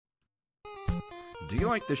Do you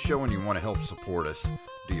like this show and you want to help support us?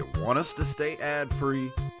 Do you want us to stay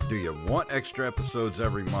ad-free? Do you want extra episodes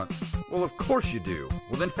every month? Well, of course you do.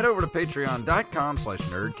 Well, then head over to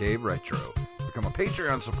patreon.com/nerdcaveretro. Become a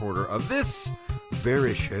Patreon supporter of this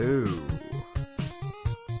very show.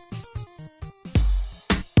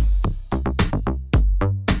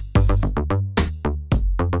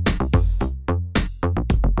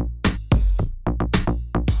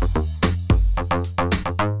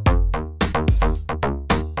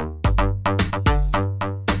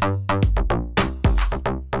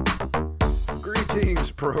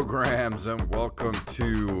 Programs and welcome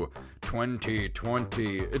to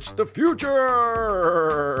 2020. It's the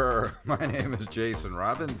future. My name is Jason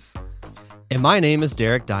Robbins. And my name is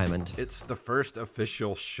Derek Diamond. It's the first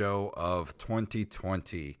official show of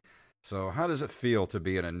 2020. So how does it feel to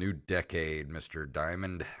be in a new decade, Mr.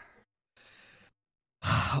 Diamond?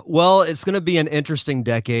 Well, it's going to be an interesting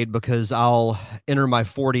decade because I'll enter my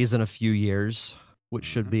 40s in a few years, which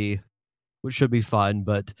should be fun,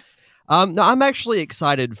 but no, I'm actually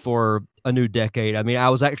excited for a new decade. I mean, I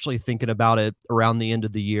was actually thinking about it around the end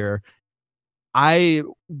of the year. I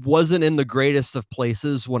wasn't in the greatest of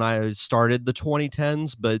places when I started the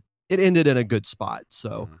 2010s, but it ended in a good spot.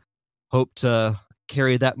 So hope to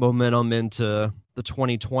carry that momentum into the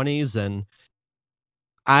 2020s. And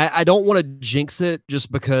I don't want to jinx it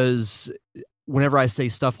just because whenever I say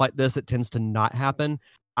stuff like this, it tends to not happen.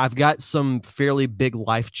 I've got some fairly big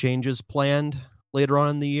life changes planned later on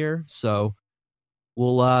in the year, so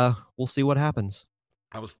we'll see what happens.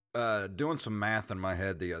 I was doing some math in my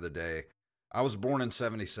head the other day. I was born in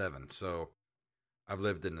 77, so I've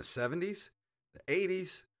lived in the 70s, the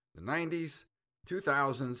 80s, the 90s,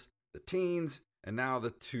 2000s, the teens, and now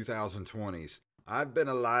the 2020s. I've been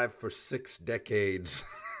alive for 6 decades.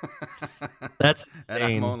 That's and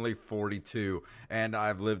I'm only 42, and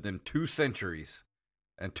I've lived in 2 centuries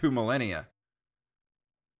and 2 millennia.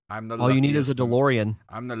 All you need is a DeLorean.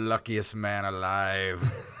 I'm the luckiest man alive.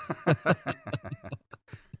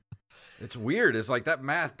 It's weird. It's like that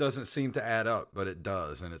math doesn't seem to add up, but it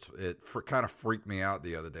does, and it kind of freaked me out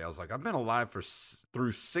the other day. I was like, I've been alive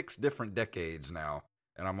through 6 different decades now,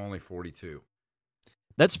 and I'm only 42.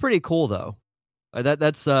 That's pretty cool, though.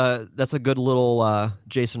 That's a good little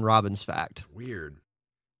Jason Robbins fact. It's weird.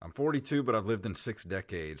 I'm 42, but I've lived in 6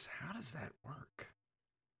 decades. How does that work?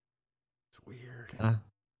 It's weird.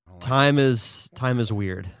 Time is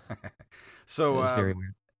weird. So it's very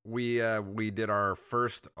weird. We did our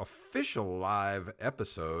first official live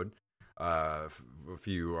episode. If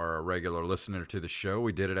you are a regular listener to the show,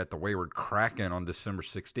 we did it at the Wayward Kraken on December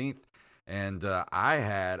 16th, and I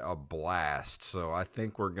had a blast. So I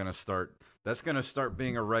think that's going to start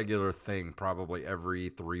being a regular thing probably every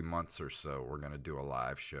 3 months or so. We're going to do a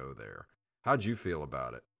live show there. How'd you feel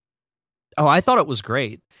about it? Oh, I thought it was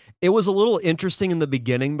great. It was a little interesting in the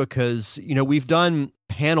beginning because, we've done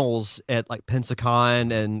panels at like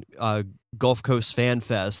Pensacon and Gulf Coast Fan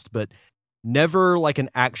Fest, but never like an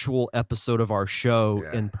actual episode of our show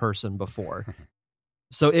in person before.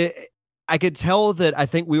 So I could tell that I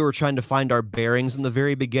think we were trying to find our bearings in the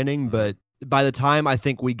very beginning, but by the time I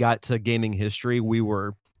think we got to gaming history, we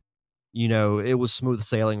were, it was smooth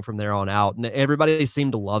sailing from there on out, and everybody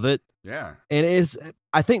seemed to love it. Yeah. And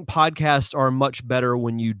I think podcasts are much better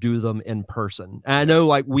when you do them in person. And I know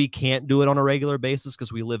like we can't do it on a regular basis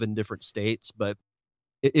because we live in different states, but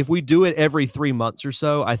if we do it every 3 months or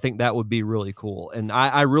so, I think that would be really cool. And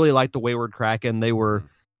I really like the Wayward Kraken. They were,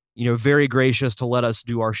 very gracious to let us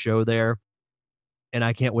do our show there. And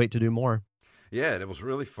I can't wait to do more. Yeah, it was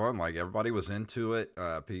really fun. Like everybody was into it.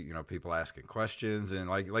 People asking questions, and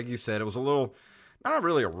like you said, it was a little, not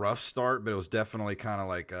really a rough start, but it was definitely kind of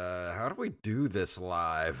like, how do we do this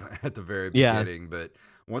live at the very beginning? But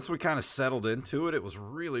once we kind of settled into it, it was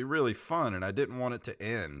really, really fun, and I didn't want it to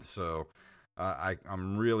end. So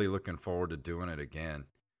I'm really looking forward to doing it again.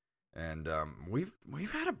 And we've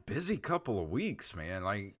had a busy couple of weeks, man.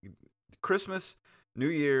 Like Christmas, New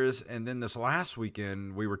Year's, and then this last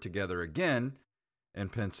weekend we were together again in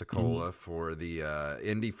Pensacola for the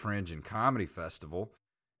Indie Fringe and Comedy Festival,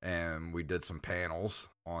 and we did some panels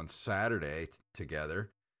on Saturday together,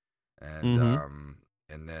 and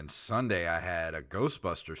then Sunday I had a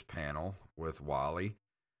Ghostbusters panel with Wally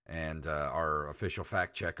and our official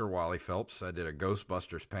fact checker Wally Phelps. I did a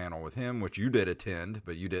Ghostbusters panel with him, which you did attend,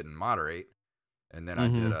 but you didn't moderate, and then I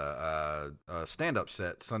did a stand-up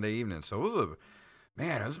set Sunday evening. So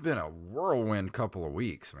it's been a whirlwind couple of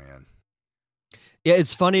weeks, man. Yeah,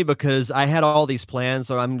 it's funny because I had all these plans,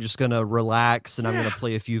 so I'm just going to relax and I'm going to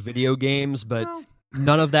play a few video games, but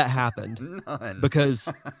none of that happened. None. Because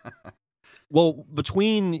Well,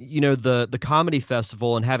 between, the comedy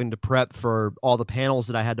festival and having to prep for all the panels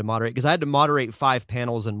that I had to moderate, because I had to moderate 5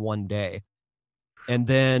 panels in one day. And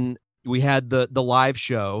then we had the live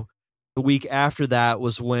show. The week after that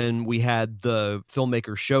was when we had the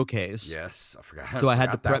filmmaker showcase. Yes, I forgot. I So I had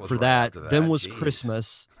to forgot that prep was for right that. after Then that. was Jeez.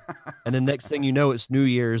 Christmas. And then next thing you know, it's New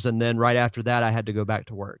Year's. And then right after that, I had to go back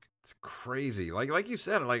to work. It's crazy. Like you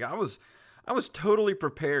said, like I was totally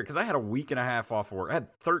prepared because I had a week and a half off of work. I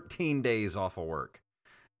had 13 days off of work,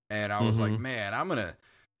 and I was like, Mhm. man, I'm gonna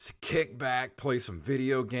kick back, play some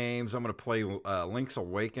video games. I'm gonna play Link's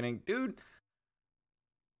Awakening, dude.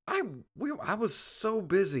 I was so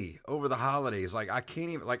busy over the holidays. Like I can't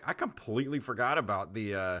even like I completely forgot about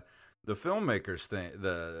the filmmakers thing,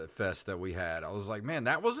 the fest that we had. I was like, man,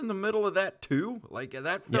 that was in the middle of that too. Like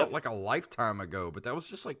that felt Yep. like a lifetime ago, but that was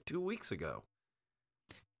just like 2 weeks ago.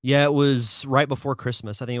 Yeah, it was right before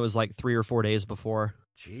Christmas. I think it was like 3 or 4 days before.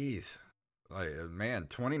 Jeez. Like man,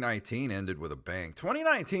 2019 ended with a bang.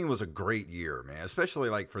 2019 was a great year, man, especially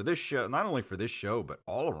like for this show, not only for this show, but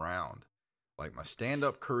all around. Like my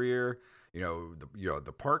stand-up career,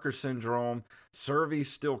 the Parker syndrome, Survey's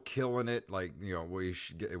still killing it. Like, we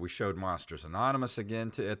showed Monsters Anonymous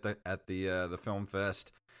again at the film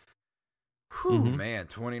fest. Whew, Mhm. man,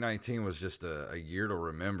 2019 was just a year to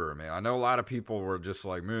remember, man. I know a lot of people were just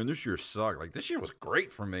like, man, this year sucked. Like, this year was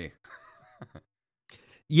great for me.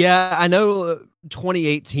 Yeah, I know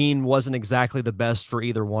 2018 wasn't exactly the best for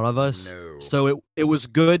either one of us. No. So it was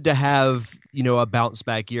good to have, a bounce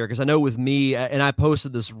back year, because I know with me, and I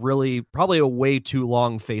posted this really probably a way too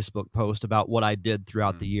long Facebook post about what I did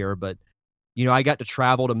throughout Mm, the year, but I got to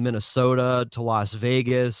travel to Minnesota, to Las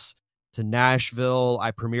Vegas, to Nashville.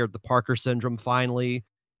 I premiered The Parker Syndrome finally,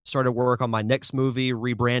 started work on my next movie,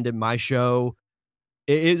 rebranded my show.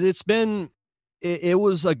 It's been it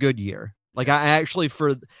was a good year. Like, I yes. actually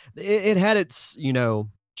it had its,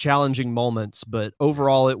 challenging moments, but Yeah.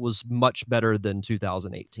 overall it was much better than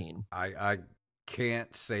 2018. I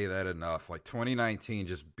can't say that enough. Like 2019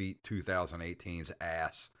 just beat 2018's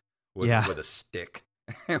ass with Yeah, with a stick.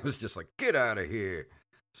 It was just like get out of here.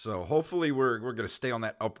 So hopefully we're gonna stay on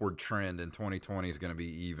that upward trend, and 2020 is gonna be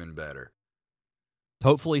even better.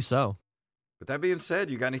 hopefully so. But that being said,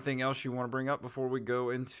 you got anything else you want to bring up before we go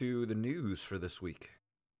into the news for this week?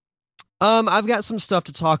 I've got some stuff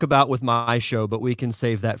to talk about with my show, but we can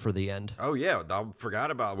save that for the end. Oh yeah, I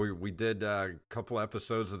forgot about we did a couple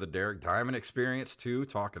episodes of the Derek Diamond Experience too,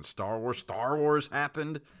 talking Star Wars. Star Wars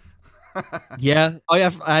happened. Yeah. Oh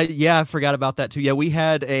yeah. I forgot about that too. Yeah, we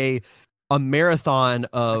had a marathon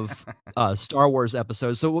of Star Wars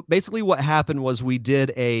episodes. So basically, what happened was we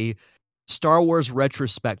did a Star Wars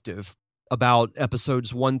retrospective about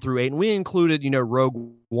episodes 1 through 8, and we included,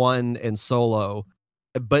 Rogue One and Solo.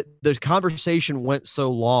 But the conversation went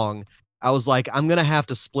so long, I was like, I'm gonna have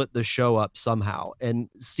to split the show up somehow. And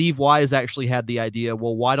Steve Wise actually had the idea.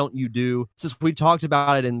 Well, why don't you do, since we talked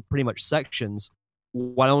about it in pretty much sections,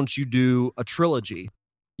 why don't you do a trilogy?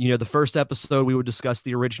 The first episode we would discuss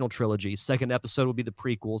the original trilogy, second episode would be the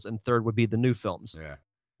prequels, and third would be the new films. Yeah.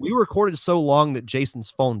 We recorded so long that Jason's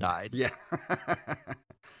phone died. Yeah.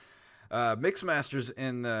 Mixmaster's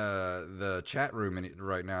in the chat room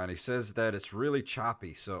right now, and he says that it's really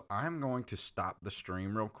choppy. So I'm going to stop the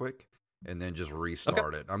stream real quick and then just Okay.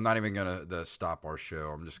 restart it. I'm not even gonna stop our show.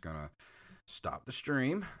 I'm just gonna stop the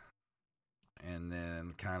stream and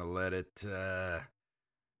then kind of let it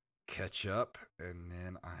catch up, and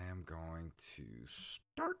then I am going to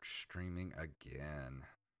start streaming again.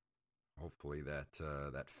 Hopefully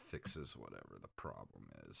that fixes whatever the problem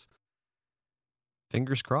is.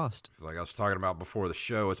 Fingers crossed. Like I was talking about before the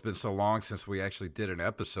show, it's been so long since we actually did an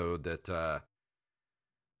episode that I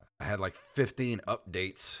had like 15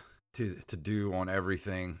 updates to do on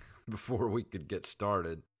everything before we could get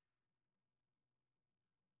started.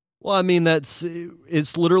 Well, I mean, it's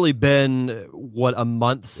literally been what, a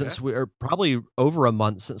month Yeah, since or probably over a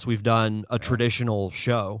month since we've done a yeah, traditional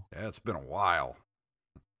show. yeah. It's been a while.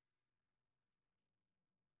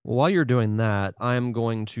 While you're doing that, I'm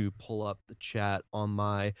going to pull up the chat on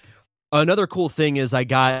my. Another cool thing is I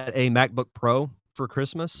got a MacBook Pro for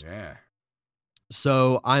Christmas, Yeah,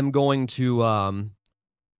 so I'm going to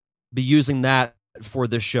be using that for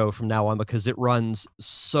this show from now on, because it runs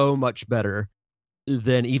so much better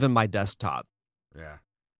than even my desktop. yeah.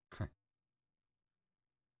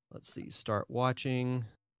 Let's see. Start watching.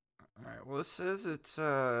 All right. Well, it says it's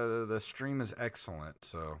the stream is excellent,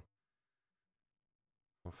 so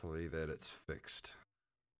hopefully that it's fixed.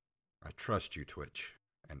 I trust you, Twitch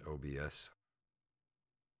and OBS.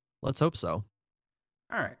 Let's hope so.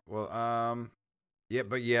 All right. Well, Yeah,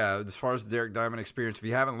 but yeah, as far as the Derek Diamond Experience, if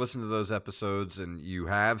you haven't listened to those episodes and you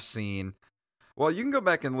have seen, well, you can go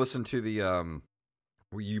back and listen to the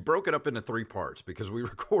you broke it up into three parts because we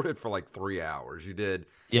recorded for like 3 hours. You did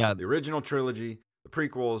Yeah. the original trilogy, the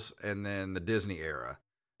prequels, and then the Disney era,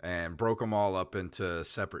 and broke them all up into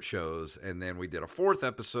separate shows. And then we did a fourth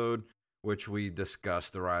episode, which we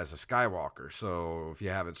discussed The Rise of Skywalker. So if you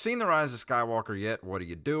haven't seen The Rise of Skywalker yet, what are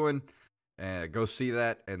you doing? Go see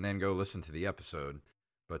that and then go listen to the episode.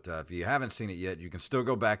 But if you haven't seen it yet, you can still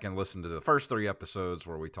go back and listen to the first 3 episodes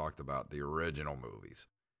where we talked about the original movies.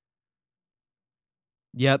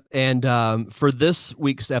 Yep. And for this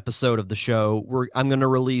week's episode of the show, I'm going to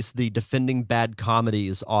release the Defending Bad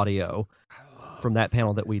Comedies audio from that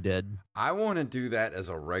panel that we did. I want to do that as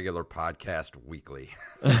a regular podcast weekly.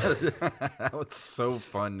 That was so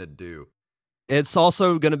fun to do. It's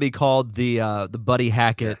also going to be called the Buddy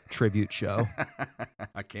Hackett tribute show.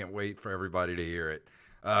 I can't wait for everybody to hear it.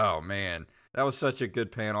 Oh, man. That was such a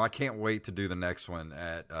good panel. I can't wait to do the next one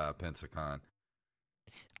at Pensacon.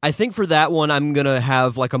 I think for that one, I'm going to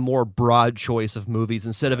have like a more broad choice of movies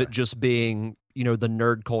instead of it just being, the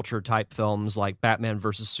nerd culture type films like Batman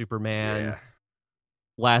versus Superman,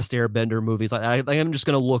 Last Airbender movies. I'm just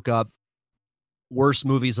going to look up worst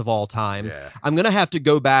movies of all time. Yeah. I'm going to have to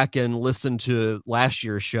go back and listen to last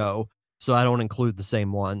year's show so I don't include the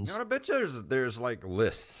same ones. I bet you there's like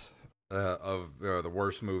lists of the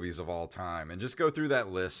worst movies of all time, and just go through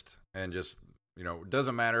that list and just, it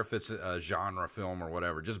doesn't matter if it's a genre film or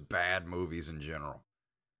whatever, just bad movies in general.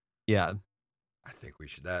 Yeah. I think we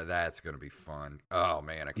should, that's going to be fun. Oh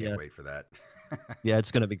man, I can't wait for that. Yeah,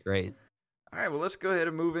 it's going to be great. All right, well, let's go ahead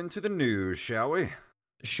and move into the news, shall we?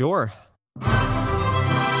 Sure.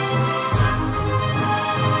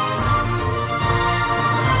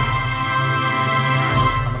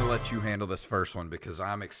 Let you handle this first one because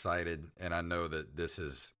I'm excited and I know that this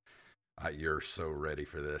is you're so ready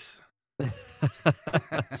for this.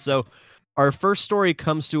 So our first story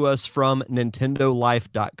comes to us from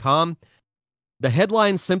nintendolife.com. The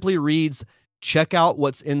headline simply reads, "Check out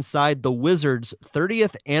what's inside the Wizard's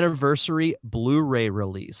 30th anniversary Blu-ray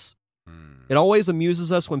release." It always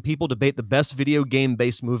amuses us when people debate the best video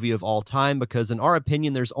game-based movie of all time because, in our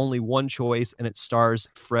opinion, there's only one choice, and it stars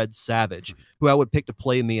Fred Savage, who I would pick to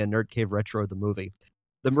play me in Nerd Cave Retro, the movie.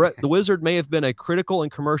 The Wizard may have been a critical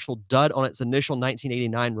and commercial dud on its initial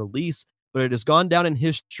 1989 release, but it has gone down in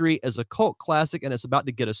history as a cult classic, and it's about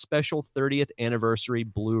to get a special 30th anniversary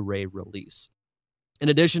Blu-ray release. In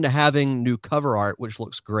addition to having new cover art, which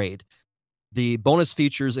looks great, the bonus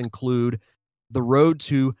features include The Road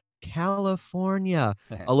to California,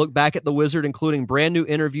 a look back at the Wizard, including brand new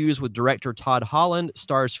interviews with director Todd Holland,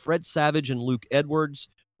 stars Fred Savage and Luke Edwards,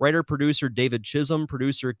 writer-producer David Chisholm,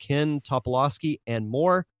 producer Ken Topolowski, and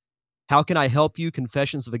more. How Can I Help You?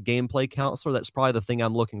 Confessions of a Gameplay Counselor. That's probably the thing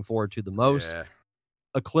I'm looking forward to the most. Yeah.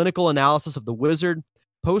 A clinical analysis of the Wizard,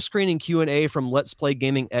 post-screening Q&A from Let's Play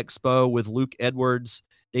Gaming Expo with Luke Edwards,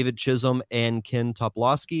 David Chisholm, and Ken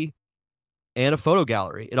Topolowski, and a photo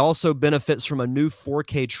gallery. It also benefits from a new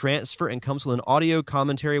 4K transfer and comes with an audio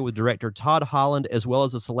commentary with director Todd Holland, as well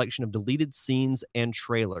as a selection of deleted scenes and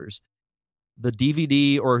trailers. The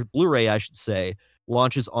DVD, or Blu-ray, I should say,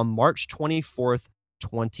 launches on March 24th,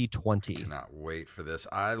 2020. I cannot wait for this.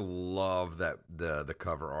 I love that the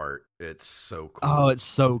cover art. It's so cool. Oh, it's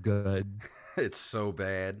so good. It's so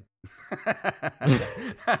bad.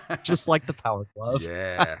 Just like the Power Glove.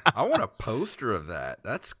 Yeah. I want a poster of that.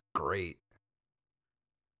 That's great.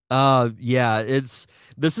 Yeah,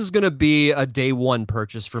 this is going to be a day one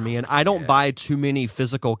purchase for me, and I don't buy too many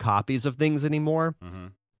physical copies of things anymore. Mm-hmm.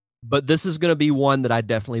 But this is going to be one that I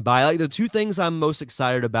definitely buy. Like, the two things I'm most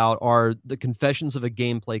excited about are the Confessions of a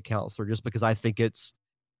Gameplay Counselor, just because I think it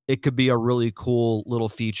could be a really cool little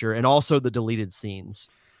feature, and also the deleted scenes.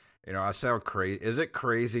 I sound crazy. Is it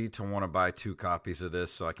crazy to want to buy 2 copies of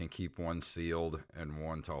this so I can keep one sealed and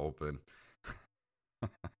one to open?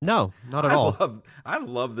 No, not at all. I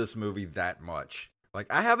love this movie that much. Like,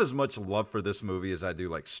 I have as much love for this movie as I do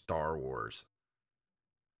like Star Wars.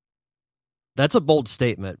 That's a bold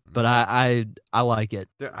statement, but I like it.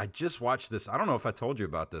 I just watched this. I don't know if I told you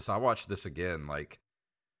about this. I watched this again like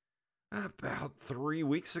about 3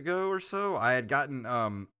 weeks ago or so. I had gotten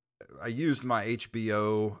I used my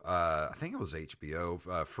HBO I think it was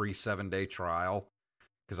HBO free 7-day trial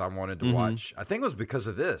because I wanted to watch. I think it was because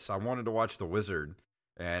of this. I wanted to watch The Wizard,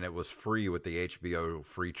 and it was free with the HBO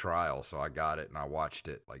free trial, so I got it and I watched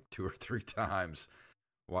it like 2 or 3 times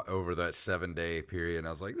over that 7-day period, and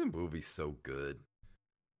I was like, the movie's so good.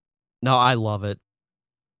 No, I love it.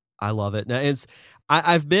 I love it. Now,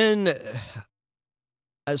 I've been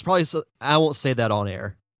it's probably I won't say that on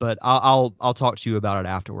air, but I'll talk to you about it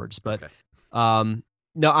afterwards. But Okay.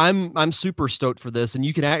 no, I'm super stoked for this, and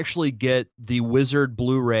you can actually get the Wizard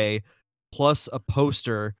Blu-ray plus a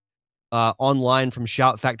poster online from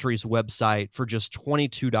Shout Factory's website for just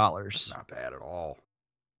 $22. Not bad at all.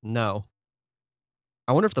 No,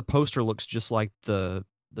 I wonder if the poster looks just like the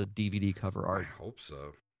DVD cover art. I hope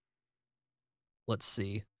so. Let's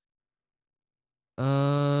see.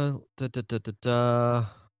 I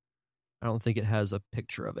don't think it has a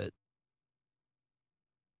picture of it.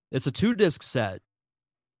 It's a 2-disc set.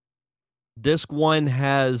 Disc 1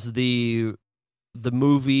 has the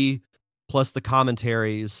movie plus the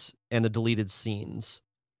commentaries and the deleted scenes.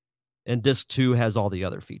 And disc 2 has all the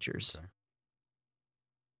other features. Okay.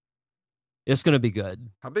 It's going to be good.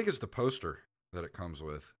 How big is the poster that it comes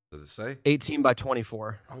with? Does it say? 18 by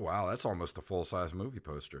 24. Oh, wow. That's almost a full-size movie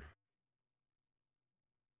poster.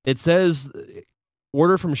 It says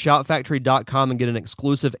order from shoutfactory.com and get an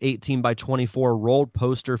exclusive 18 by 24 rolled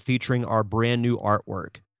poster featuring our brand new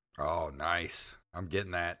artwork. Oh, nice. I'm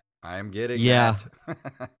getting that. I am getting that.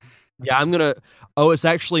 Yeah, I'm going to... Oh, it's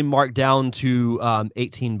actually marked down to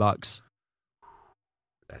 $18.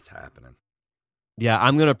 That's happening. Yeah,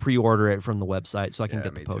 I'm going to pre-order it from the website so I can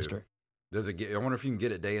get the me poster. Too. Does it get? I wonder if you can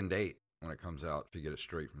get it day and date when it comes out, if you get it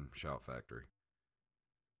straight from Shout Factory.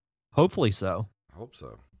 Hopefully so. I hope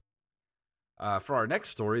so. For our next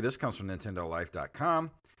story, this comes from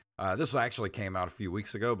NintendoLife.com. This actually came out a few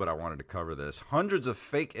weeks ago, but I wanted to cover this. Hundreds of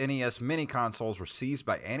fake NES mini consoles were seized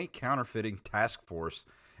by anti-counterfeiting task force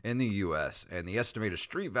in the U.S., and the estimated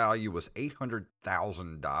street value was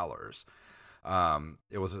 $800,000.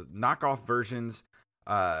 It was knockoff versions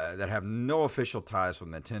that have no official ties with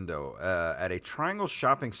Nintendo. At a Triangle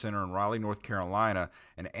shopping center in Raleigh, North Carolina,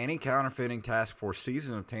 an anti-counterfeiting task force seized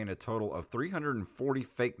and obtained a total of 340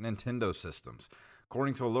 fake Nintendo systems.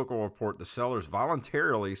 According to a local report, the sellers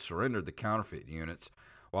voluntarily surrendered the counterfeit units.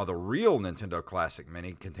 While the real Nintendo Classic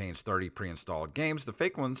Mini contains 30 pre-installed games, the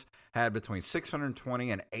fake ones had between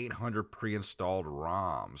 620 and 800 pre-installed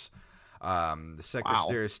ROMs. The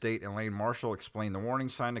Secretary of State Elaine Marshall explained the warning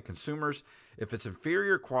sign to consumers. If it's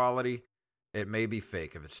inferior quality, it may be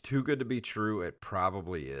fake. If it's too good to be true, it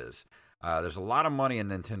probably is. There's a lot of money in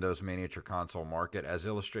Nintendo's miniature console market. As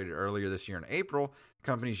illustrated earlier this year in April, the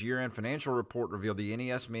company's year-end financial report revealed the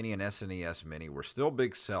NES Mini and SNES Mini were still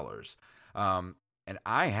big sellers. And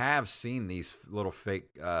I have seen these little fake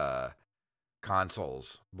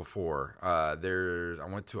consoles before. I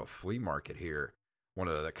went to a flea market here, one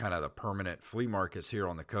of the kind of the permanent flea markets here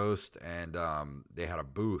on the coast, and they had a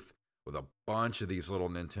booth with a bunch of these little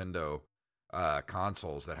Nintendo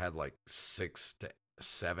consoles that had like 600 to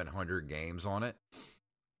 700 games on it.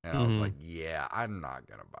 And I was like, yeah, I'm not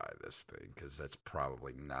going to buy this thing because that's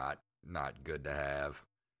probably not good to have.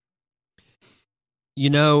 You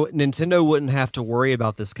know, Nintendo wouldn't have to worry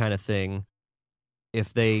about this kind of thing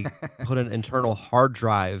if they put an internal hard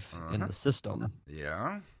drive in the system.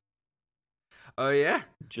 Yeah. Oh, yeah?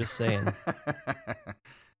 Just saying.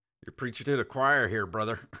 You're preaching to the choir here,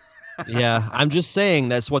 brother. Yeah, I'm just saying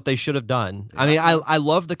that's what they should have done. Yeah. I mean, I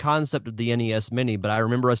love the concept of the NES Mini, but I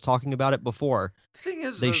remember us talking about it before. The thing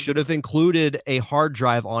is, they should have included a hard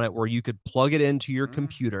drive on it where you could plug it into your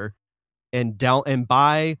computer and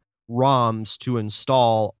buy ROMs to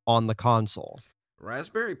install on the console.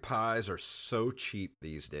 Raspberry Pis are so cheap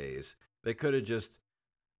these days. They could have just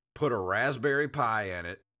put a Raspberry Pi in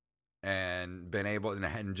it and been able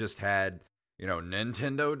and just had, you know,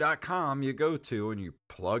 Nintendo.com you go to and you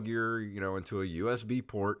plug your, you know, into a USB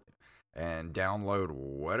port and download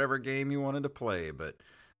whatever game you wanted to play. But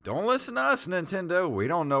don't listen to us, Nintendo. We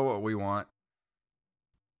don't know what we want.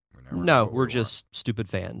 We're just stupid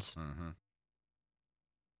fans.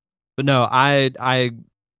 But no, I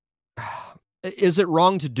is it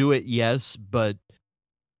wrong to do it? Yes, but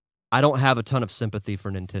I don't have a ton of sympathy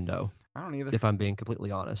for Nintendo. I don't either. If I'm being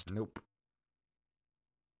completely honest. Nope.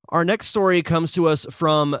 Our next story comes to us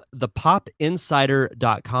from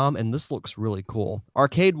thepopinsider.com, and this looks really cool.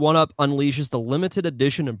 Arcade 1UP unleashes the limited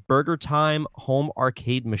edition Burger Time home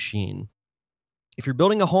arcade machine. If you're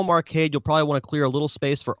building a home arcade, you'll probably want to clear a little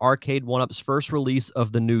space for Arcade 1UP's first release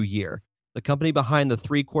of the new year. The company behind the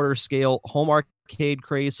 3/4 scale home arcade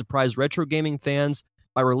craze surprised retro gaming fans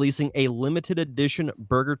by releasing a limited edition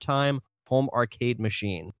Burger Time home arcade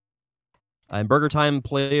machine. And Burger Time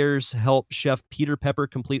players help Chef Peter Pepper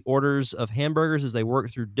complete orders of hamburgers as they work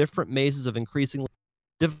through different mazes of increasingly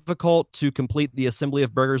difficult to complete the assembly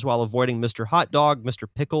of burgers while avoiding Mr. Hot Dog, Mr.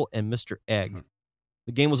 Pickle, and Mr. Egg.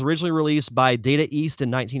 The game was originally released by Data East in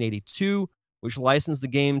 1982, which licensed the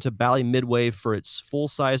game to Bally Midway for its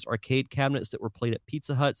full-sized arcade cabinets that were played at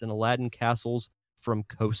Pizza Huts and Aladdin castles from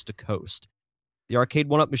coast to coast. The arcade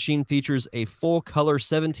one-up machine features a full-color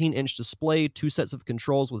 17-inch display, 2 sets of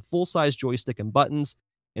controls with full-size joystick and buttons,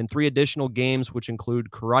 and 3 additional games, which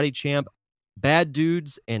include Karate Champ, Bad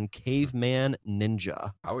Dudes, and Caveman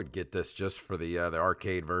Ninja. I would get this just for the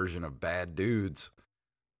arcade version of Bad Dudes.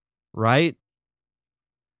 Right?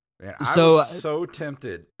 Man, I was so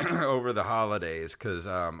tempted over the holidays because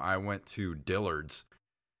I went to Dillard's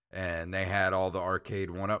and they had all the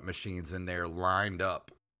arcade one-up machines in there lined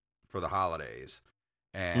up for the holidays,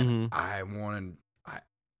 and I was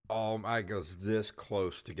this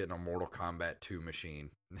close to getting a Mortal Kombat 2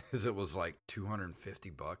 machine because it was like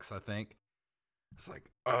 $250, I think. It's like,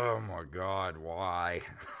 oh my god, why?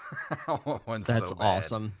 That's so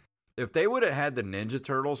awesome. If they would have had the Ninja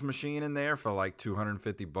Turtles machine in there for like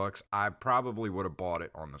 $250, I probably would have bought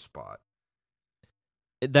it on the spot.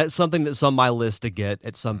 That's something that's on my list to get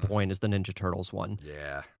at some point is the Ninja Turtles one.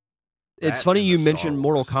 Yeah. It's funny you mentioned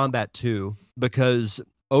Mortal Kombat 2 because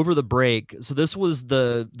over the break, so this was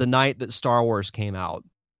the night that Star Wars came out.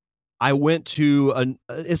 I went to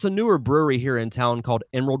it's a newer brewery here in town called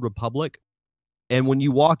Emerald Republic. And when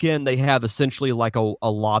you walk in, they have essentially like a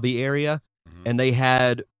lobby area. And they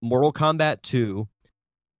had Mortal Kombat 2,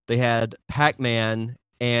 they had Pac-Man,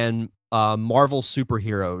 and Marvel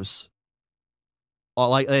superheroes.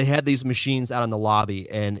 Like they had these machines out in the lobby,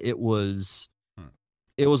 and it was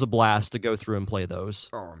a blast to go through and play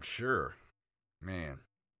those. Oh, I'm sure, man.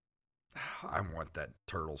 I want that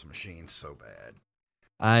Turtles machine so bad.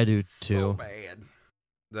 I do too. So bad.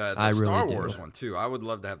 The Star Wars one too. I would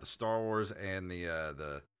love to have the Star Wars and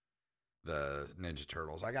the Ninja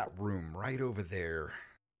Turtles. I got room right over there.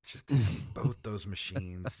 Just to have both those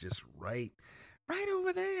machines just right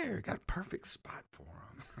over there. Got a perfect spot for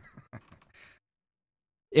them.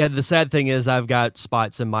 Yeah, the sad thing is I've got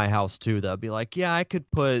spots in my house too that'll be like, yeah, I could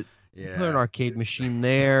put an arcade machine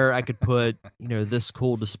there. I could put, this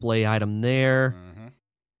cool display item there.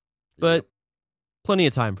 But plenty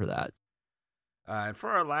of time for that. And for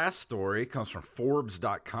our last story, it comes from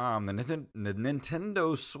Forbes.com. The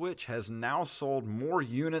Nintendo Switch has now sold more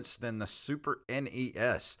units than the Super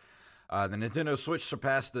NES. The Nintendo Switch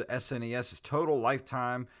surpassed the SNES's total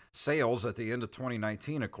lifetime sales at the end of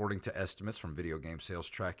 2019, according to estimates from video game sales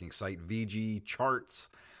tracking site VG Charts.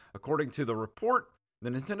 According to the report, the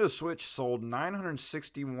Nintendo Switch sold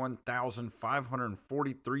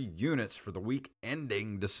 961,543 units for the week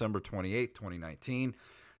ending December 28, 2019.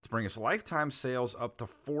 To bring its lifetime sales up to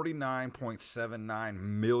 49.79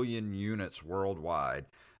 million units worldwide.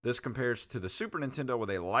 This compares to the Super Nintendo with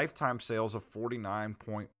a lifetime sales of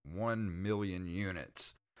 49.1 million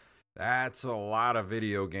units. That's a lot of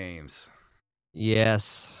video games.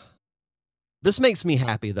 Yes. This makes me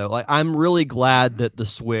happy, though. Like, I'm really glad that the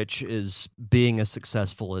Switch is being as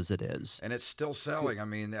successful as it is. And it's still selling. I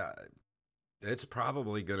mean, it's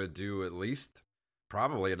probably going to do at least...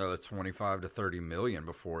 probably another 25 to 30 million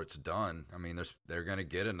before it's done. I mean, they're going to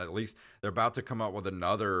get it. At least they're about to come up with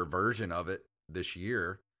another version of it this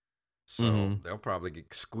year. So they'll probably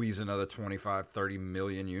squeeze another 25, 30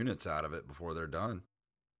 million units out of it before they're done.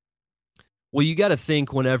 Well, you got to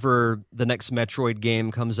think whenever the next Metroid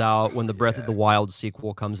game comes out, when the Breath of the Wild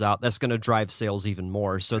sequel comes out, that's going to drive sales even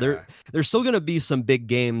more. So there's still going to be some big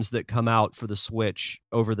games that come out for the Switch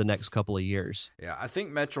over the next couple of years. Yeah, I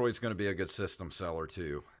think Metroid's going to be a good system seller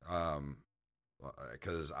too.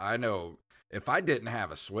 Because I know if I didn't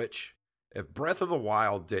have a Switch, if Breath of the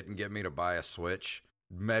Wild didn't get me to buy a Switch,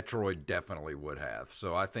 Metroid definitely would have.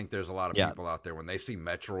 So I think there's a lot of people out there, when they see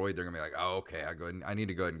Metroid, they're going to be like, oh, okay, I need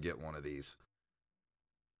to go ahead and get one of these.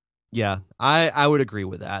 Yeah, I would agree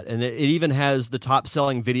with that. And it even has the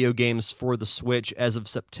top-selling video games for the Switch as of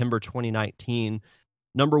September 2019.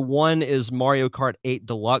 Number 1 is Mario Kart 8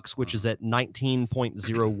 Deluxe, which is at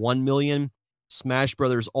 19.01 million. Smash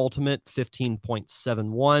Brothers Ultimate,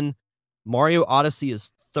 15.71. Mario Odyssey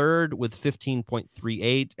is third with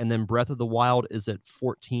 15.38. And then Breath of the Wild is at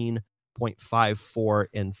 14.54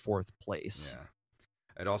 in fourth place. Yeah.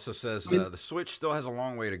 It also says the Switch still has a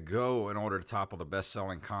long way to go in order to topple the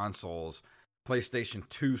best-selling consoles. PlayStation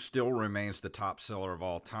 2 still remains the top seller of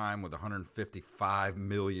all time with 155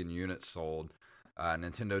 million units sold.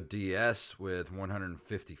 Nintendo DS with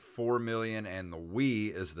 154 million, and the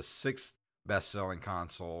Wii is the sixth best-selling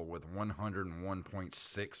console with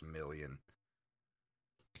 101.6 million.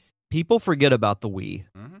 People forget about the Wii.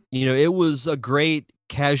 It was a great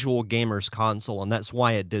casual gamers console, and that's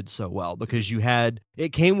why it did so well, because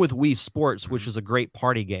it came with Wii Sports, which is a great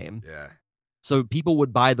party game. Yeah. So people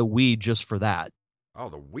would buy the Wii just for that. Oh,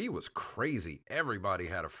 the Wii was crazy. Everybody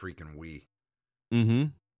had a freaking Wii. Mm-hmm.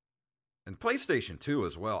 And PlayStation 2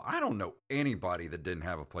 as well. I don't know anybody that didn't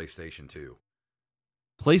have a PlayStation 2.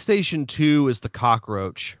 PlayStation 2 is the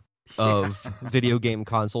cockroach Yeah. of video game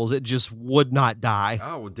consoles. It just would not die.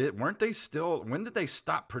 Oh, weren't they still? When did they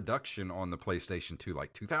stop production on the PlayStation 2?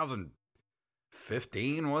 Like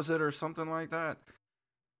 2015, was it, or something like that?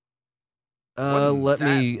 Wasn't Let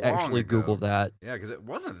that me long actually Google ago. that. Yeah, because it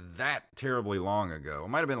wasn't that terribly long ago. It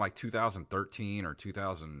might have been like 2013 or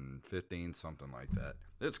 2015, something like that.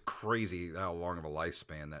 It's crazy how long of a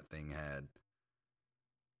lifespan that thing had.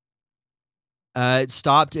 It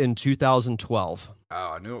stopped in 2012, Oh,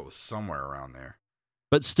 I knew it was somewhere around there.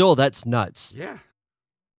 but still, that's nuts. Yeah.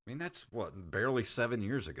 I mean, that's what, barely 7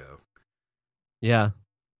 years ago. Yeah.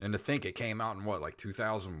 And to think it came out in what, like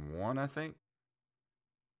 2001, I think?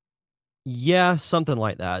 Yeah, something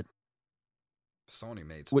like that. Sony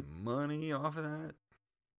made some money off of that.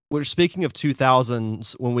 Which, speaking of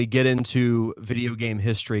 2000s, when we get into video game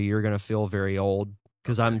history, you're going to feel very old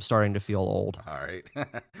because Okay. I'm starting to feel old. All right.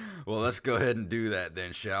 Well, let's go ahead and do that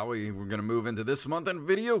then, shall we? We're going to move into this month in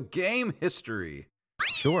video game history.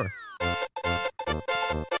 Sure.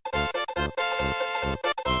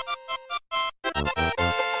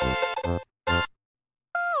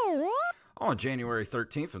 On January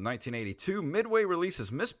 13th of 1982, Midway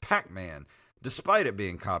releases Miss Pac-Man. Despite it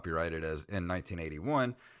being copyrighted as in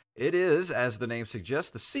 1981, it is, as the name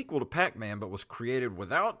suggests, the sequel to Pac-Man, but was created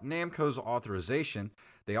without Namco's authorization.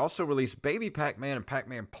 They also released Baby Pac-Man and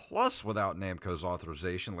Pac-Man Plus without Namco's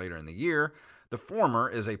authorization later in the year. The former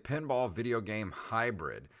is a pinball video game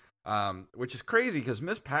hybrid, which is crazy because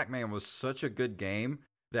Miss Pac-Man was such a good game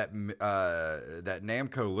that that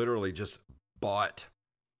Namco literally just bought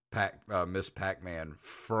Miss Pac-Man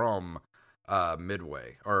from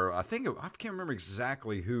Midway, or I can't remember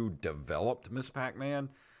exactly who developed Miss Pac-Man,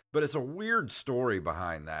 but it's a weird story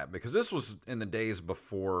behind that because this was in the days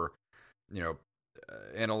before,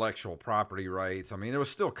 intellectual property rights. I mean, there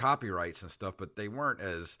was still copyrights and stuff, but they weren't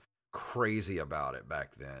as crazy about it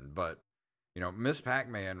back then. But Miss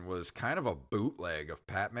Pac-Man was kind of a bootleg of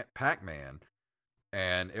Pac-Man.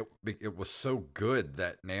 And it was so good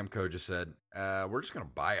that Namco just said, we're just going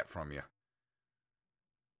to buy it from you.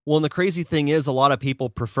 Well, and the crazy thing is, a lot of people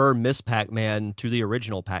prefer Miss Pac-Man to the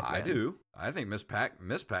original Pac-Man. I do. I think Miss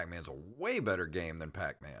Pac-Man's a way better game than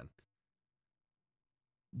Pac-Man.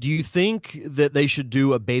 Do you think that they should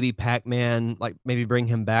do a Baby Pac-Man, like maybe bring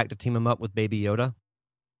him back to team him up with Baby Yoda?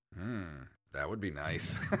 That would be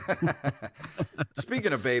nice.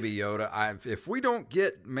 Speaking of Baby Yoda, if we don't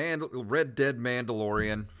get Red Dead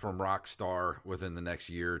Mandalorian from Rockstar within the next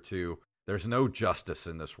year or two, there's no justice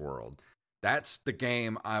in this world. That's the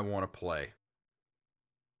game I want to play.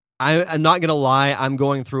 I'm not going to lie. I'm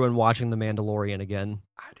going through and watching The Mandalorian again.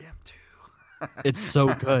 I am too. It's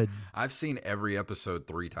so good. I've seen every episode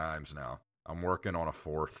 3 times now. I'm working on a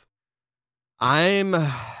 4th. I'm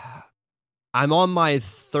on my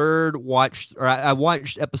third watch, or I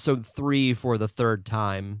watched episode 3 for the third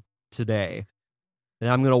time today.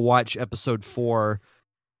 And I'm going to watch episode 4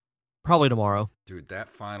 probably tomorrow. Dude, that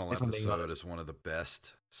final episode is one of the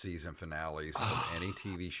best season finales of any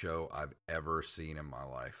TV show I've ever seen in my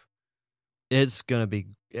life. It's going to be,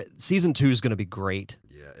 season 2 is going to be great.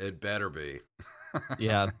 Yeah, it better be.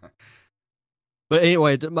 Yeah. But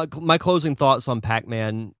anyway, my closing thoughts on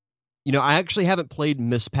Pac-Man. I actually haven't played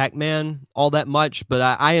Miss Pac-Man all that much, but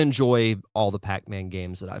I enjoy all the Pac-Man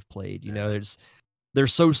games that I've played. They're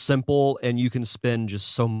so simple, and you can spend just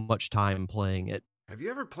so much time playing it. Have you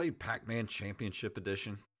ever played Pac-Man Championship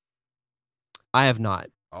Edition? I have not.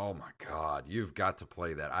 Oh my God, you've got to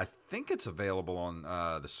play that. I think it's available on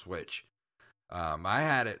the Switch. I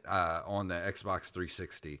had it on the Xbox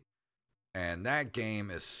 360, and that game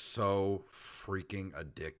is so freaking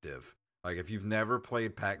addictive. Like, if you've never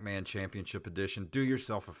played Pac-Man Championship Edition, do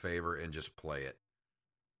yourself a favor and just play it.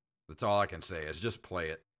 That's all I can say is just play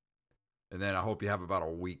it. And then I hope you have about a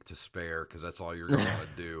week to spare because that's all you're going to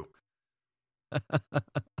do.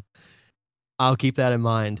 I'll keep that in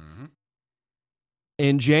mind. Mm-hmm.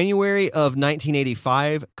 In January of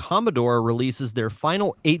 1985, Commodore releases their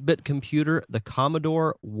final 8-bit computer, the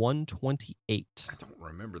Commodore 128. I don't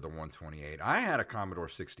remember the 128. I had a Commodore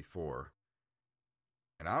 64.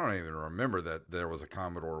 And I don't even remember that there was a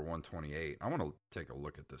Commodore 128. I want to take a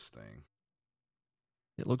look at this thing.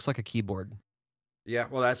 It looks like a keyboard. Yeah,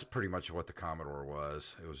 well, that's pretty much what the Commodore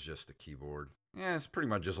was. It was just a keyboard. Yeah, it's pretty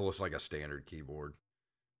much just looks like a standard keyboard.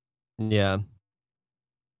 Yeah.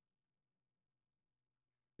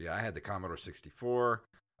 Yeah, I had the Commodore 64,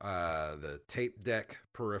 the tape deck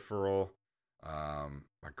peripheral.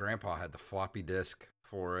 My grandpa had the floppy disk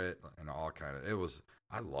for it and all kind of. It was.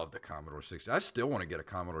 I love the Commodore 60. I still want to get a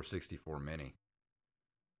Commodore 64 Mini.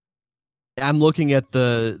 I'm looking at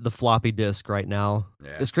the floppy disk right now.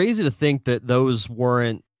 Yeah, It's crazy to think that those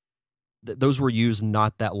were used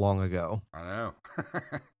not that long ago. I know.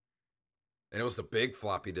 And it was the big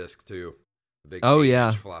floppy disk too, the big Oh 8-inch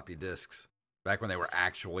yeah. floppy disks. Back when they were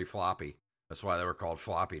actually floppy. That's why they were called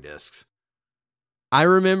floppy disks. I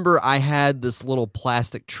remember I had this little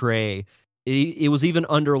plastic tray. It was even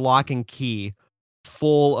under lock and key,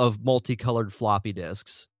 full of multicolored floppy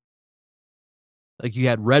disks. Like you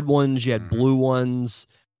had red ones, you had Hmm. blue ones,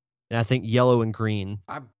 and I think yellow and green.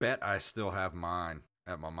 I bet I still have mine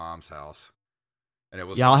at my mom's house, and it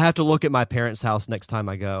was Yeah, I'll have to look at my parents' house next time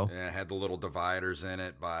I go. and it had the little dividers in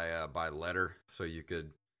it by letter, so you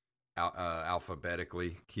could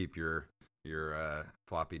alphabetically keep your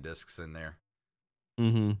floppy disks in there.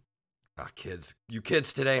 Mm-hmm. Kids, you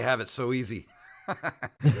kids today have it so easy.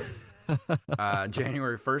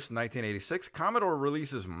 January 1st, 1986, Commodore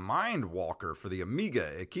releases Mindwalker for the Amiga.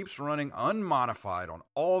 It keeps running unmodified on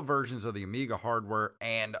all versions of the Amiga hardware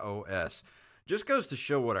and OS. Just goes to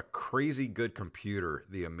show what a crazy good computer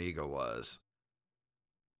the Amiga was.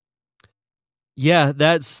 Yeah,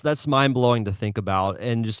 that's mind-blowing to think about,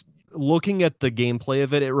 and just looking at the gameplay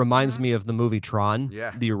of it, it reminds Mhm. me of the movie Tron,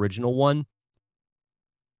 Yeah, the original one.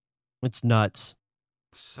 It's nuts.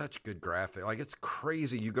 such good graphic. Like, it's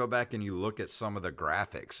crazy. You go back and you look at some of the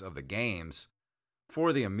graphics of the games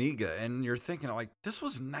for the Amiga, and you're thinking, like, this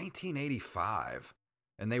was 1985,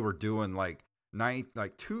 and they were doing like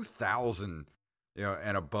 2000,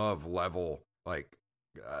 and above level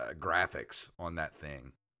graphics on that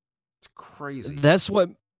thing. It's crazy. That's what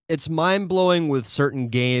it's mind-blowing with certain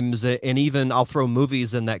games, and even I'll throw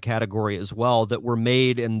movies in that category as well, that were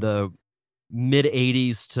made in the mid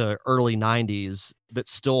 80s to early 90s that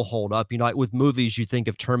still hold up. You know, like with movies, you think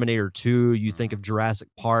of Terminator 2, you think Hmm. of Jurassic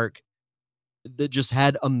Park, that just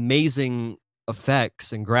had amazing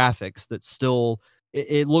effects and graphics that still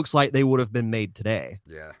it looks like they would have been made today.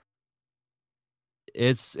 Yeah.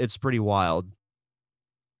 It's pretty wild.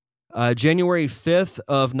 January 5th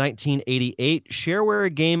of 1988,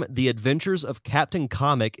 shareware game The Adventures of Captain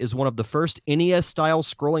Comic is one of the first NES-style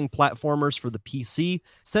scrolling platformers for the PC,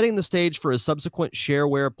 setting the stage for a subsequent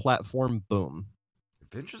shareware platform boom.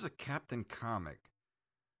 Adventures of Captain Comic.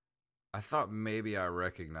 I thought maybe I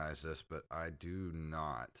recognized this, but I do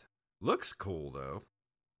not. Looks cool though.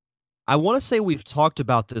 I want to say we've talked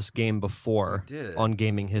about this game We before did. on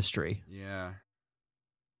Gaming History Yeah.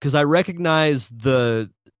 because I recognize the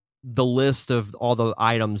list of all the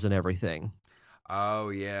items and everything. Oh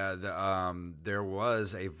yeah. There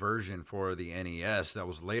was a version for the NES that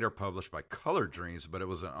was later published by Color Dreams, but it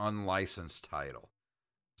was an unlicensed title.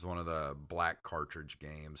 It was one of the black cartridge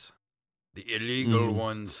games. The illegal Mm.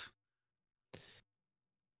 ones.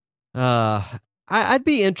 I'd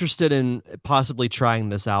be interested in possibly trying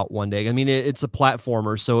this out one day. I mean, it's a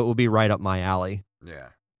platformer, so it will be right up my alley. Yeah.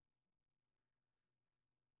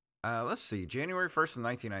 Let's see. January 1st of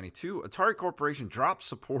 1992, Atari Corporation dropped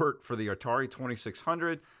support for the Atari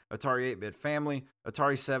 2600, Atari 8-bit family,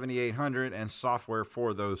 Atari 7800, and software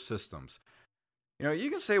for those systems.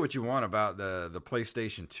 You can say what you want about the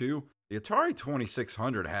PlayStation 2. The Atari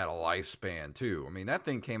 2600 had a lifespan, too. I mean, that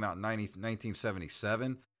thing came out in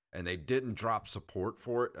 1977, and they didn't drop support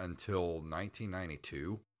for it until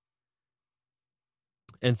 1992.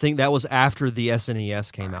 And think that was after the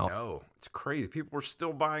SNES came I out. know. It's crazy. People were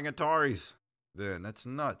still buying Ataris then. That's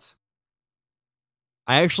nuts.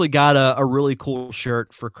 I actually got a really cool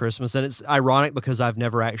shirt for Christmas, and it's ironic because I've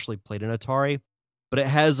never actually played an Atari, but it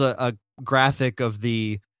has a graphic of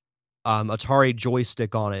the Atari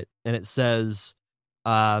joystick on it, and it says,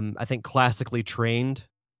 I think classically trained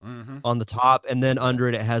Mm-hmm. on the top, and then under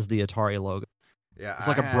it, it has the Atari logo. Yeah, It's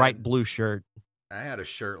like a bright blue shirt. I had a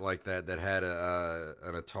shirt like that had an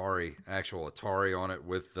actual Atari on it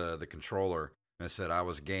with the controller, and it said, "I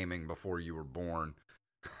was gaming before you were born."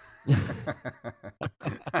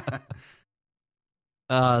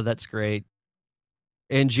 That's great.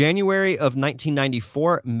 In January of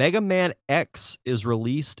 1994, Mega Man X is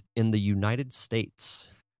released in the United States.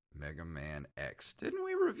 Mega Man X. Didn't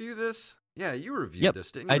we review this? Yeah, you reviewed Yep,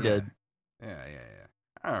 this, didn't you? I did. Yeah.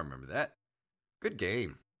 I remember that. Good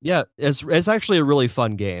game. Yeah, it's actually a really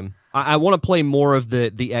fun game. I want to play more of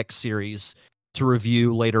the X series to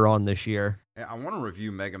review later on this year. Yeah, I want to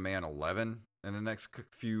review Mega Man 11 in the next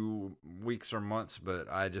few weeks or months, but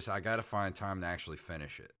I got to find time to actually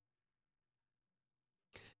finish it.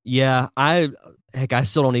 Yeah, I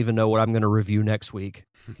still don't even know what I'm going to review next week.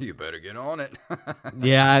 You better get on it.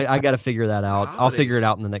 Yeah, I got to figure that The out. I'll figure it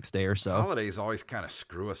holidays, out in the next day or the so. holidays always kind of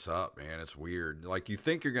screw us up, man. It's weird. Like you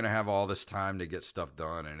think you're gonna have all this time to get stuff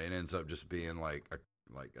done, and it ends up just being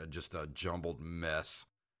just a jumbled mess.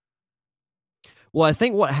 Well, I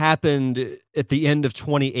think what happened at the end of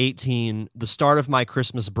 2018, the start of my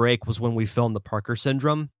Christmas break was when we filmed the Parker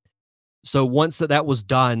Syndrome. So once that was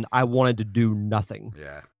done, I wanted to do nothing,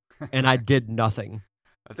 Yeah. and I did nothing.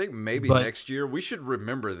 I think maybe But next year we should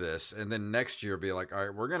remember this, and then next year be like, all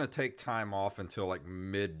right, we're gonna take time off until like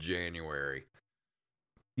mid-January.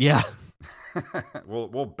 yeah,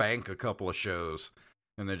 We'll bank a couple of shows,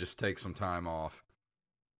 and then just take some time off.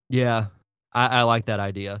 yeah, I like that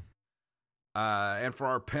idea. And for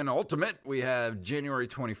our penultimate, we have January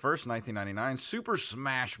 21st, 1999. Super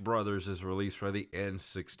Smash Brothers is released for the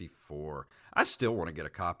N64. I still want to get a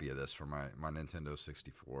copy of this for my Nintendo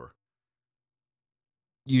 64.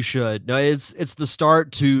 You should. No, it's the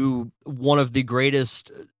start to one of the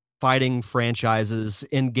greatest fighting franchises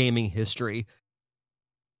in gaming history.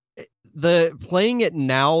 The playing it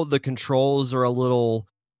now, the controls are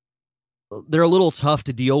they're a little tough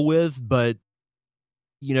to deal with, but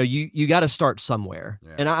you got to start somewhere.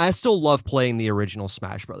 Yeah. And I still love playing the original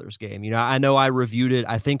Smash Brothers game. I know I reviewed it,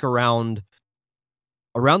 I think around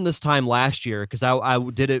this time last year, because I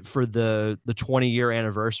did it for the 20-year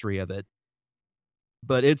anniversary of it.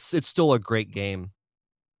 But it's still a great game.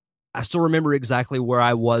 I still remember exactly where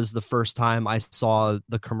I was the first time I saw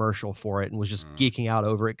the commercial for it and was just geeking out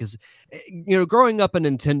over it because, growing up a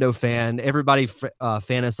Nintendo fan, everybody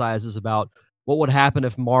fantasizes about what would happen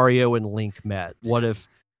if Mario and Link met. What if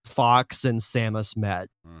Fox and Samus met?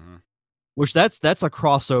 Mm-hmm. Which that's a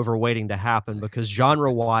crossover waiting to happen because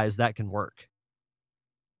genre-wise that can work.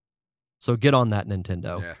 So get on that,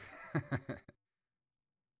 Nintendo. Yeah.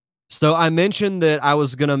 So I mentioned that I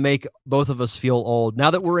was going to make both of us feel old. Now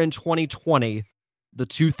that we're in 2020, the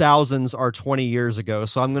 2000s are 20 years ago.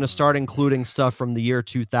 So I'm going to start including stuff from the year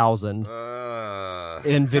 2000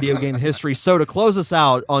 in video game history. So to close us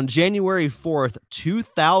out, on January 4th,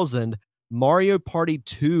 2000, Mario Party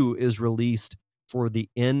 2 is released for the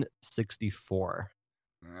N64.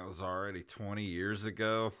 That was already 20 years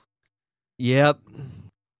ago. Yep.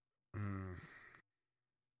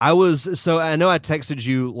 I know I texted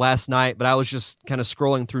you last night, but I was just kind of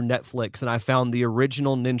scrolling through Netflix and I found the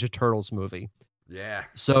original Ninja Turtles movie. Yeah.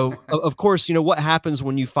 So, of course, what happens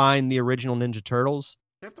when you find the original Ninja Turtles?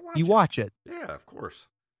 You have to watch You watch it. Yeah, of course.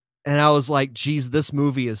 And I was like, geez, this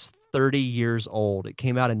movie is 30 years old. It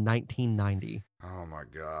came out in 1990. Oh my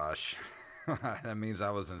gosh. That means I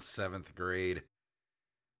was in 7th grade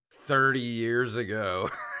 30 years ago.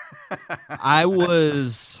 I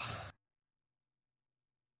was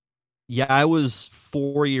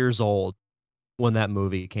 4 years old when that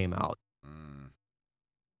movie came out.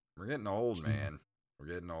 We're getting old, man. We're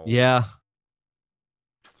getting old. Yeah.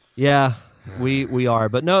 Yeah, we are.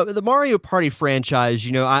 But no, the Mario Party franchise,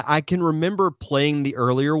 I can remember playing the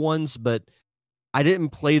earlier ones, but I didn't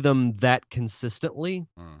play them that consistently.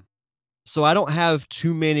 So I don't have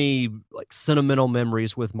too many like sentimental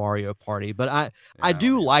memories with Mario Party, but I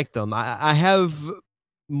do like them. I have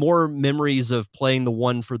more memories of playing the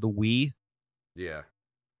one for the Wii. Yeah.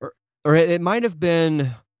 Or it might have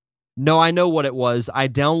been, no, I know what it was. I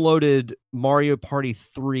downloaded Mario Party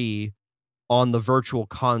 3 on the Virtual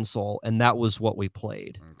Console, and that was what we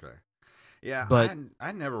played. Okay. Yeah, but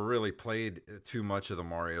I never really played too much of the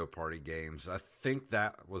Mario Party games. I think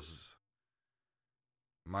that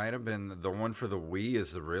might have been the one for the Wii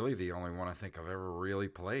is really the only one I think I've ever really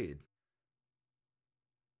played.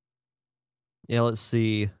 Yeah, let's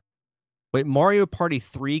see. Wait, Mario Party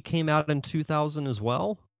 3 came out in 2000 as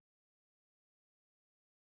well?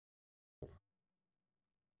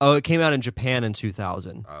 Oh, it came out in Japan in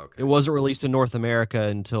 2000. Oh, okay. It wasn't released in North America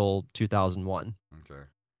until 2001. Okay.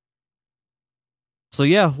 So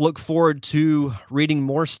yeah, look forward to reading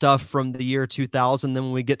more stuff from the year 2000. Then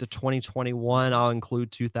when we get to 2021, I'll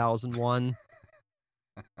include 2001.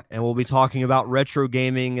 And we'll be talking about retro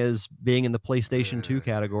gaming as being in the PlayStation 2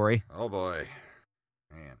 category. Oh boy.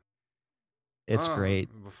 Man. It's great.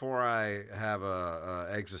 Before I have a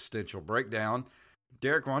existential breakdown,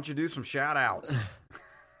 Derek, why don't you do some shout outs?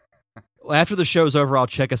 Well, after the show's over, I'll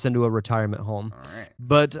check us into a retirement home. All right.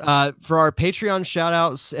 But for our Patreon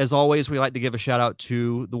shout-outs, as always, we like to give a shout-out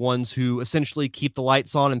to the ones who essentially keep the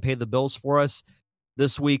lights on and pay the bills for us.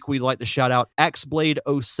 This week, we'd like to shout out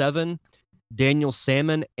Axblade07, Daniel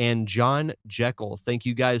Salmon, and John Jekyll. Thank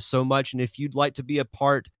you guys so much. And if you'd like to be a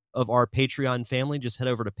part of our Patreon family, just head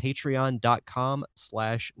over to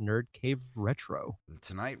patreon.com/nerdcaveretro.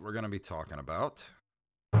 Tonight we're going to be talking about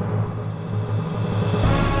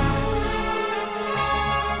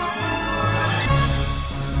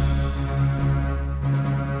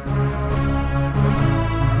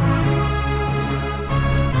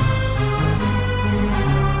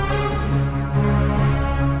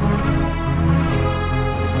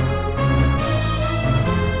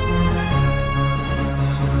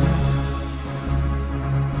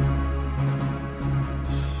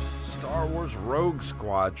Rogue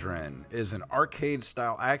Squadron is an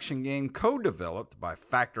arcade-style action game co-developed by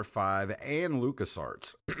Factor 5 and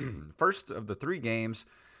LucasArts. First of three games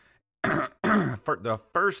in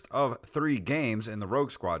the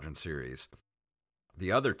Rogue Squadron series.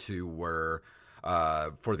 The other two were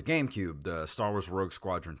for the GameCube, the Star Wars Rogue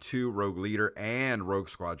Squadron 2, Rogue Leader, and Rogue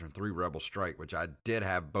Squadron 3, Rebel Strike, which I did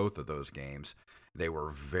have both of those games. They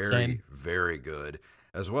were very, very good.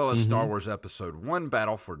 As well as Star Wars Episode 1,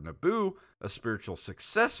 Battle for Naboo, a spiritual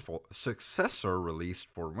successor released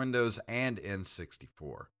for Windows and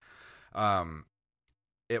N64.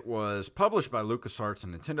 It was published by LucasArts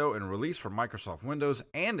and Nintendo and released for Microsoft Windows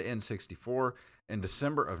and N64 in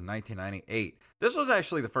December of 1998. This was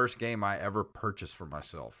actually the first game I ever purchased for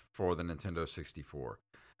myself for the Nintendo 64.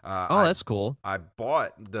 That's cool. I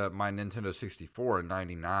bought my Nintendo 64 in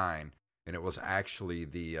 99, and it was actually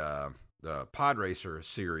the Pod Racer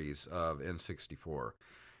series of N64.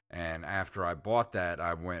 And after I bought that,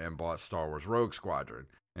 I went and bought Star Wars Rogue Squadron.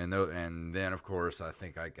 And then, of course, I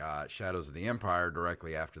think I got Shadows of the Empire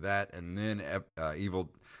directly after that, and then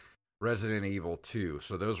Resident Evil 2.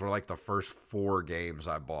 So those were like the first 4 games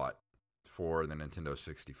I bought for the Nintendo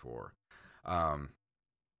 64.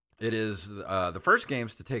 It is the first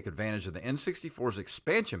games to take advantage of the N64's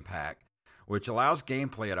expansion pack, which allows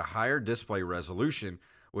gameplay at a higher display resolution,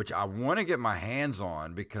 which I want to get my hands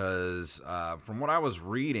on because from what I was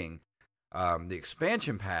reading, the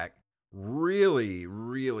expansion pack really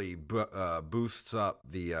boosts up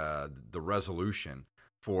the resolution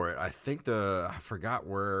for it. I think I forgot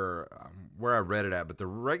where I read it at, but the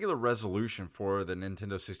regular resolution for the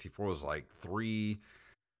Nintendo 64 was like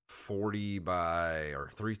 340 or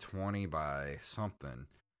 320 by something.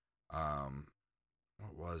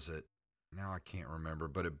 What was it? Now I can't remember,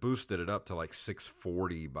 but it boosted it up to like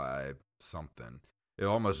 640 by something. It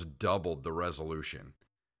almost doubled the resolution.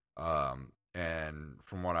 And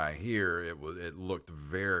from what I hear, it looked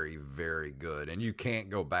very, very good. And you can't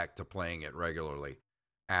go back to playing it regularly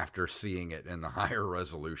after seeing it in the higher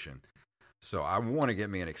resolution. So I want to get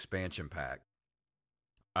me an expansion pack.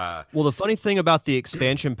 Well, the funny thing about the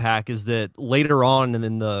expansion pack is that later on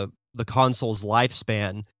in the console's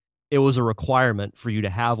lifespan, it was a requirement for you to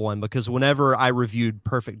have one, because whenever I reviewed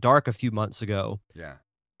Perfect Dark a few months ago,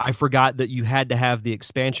 I forgot that you had to have the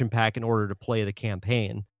expansion pack in order to play the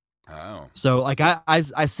campaign. Oh. So like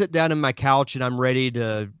I sit down in my couch and I'm ready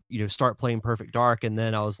to, start playing Perfect Dark, and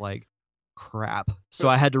then I was like, crap. So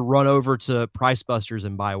I had to run over to Price Busters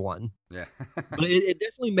and buy one. Yeah. But it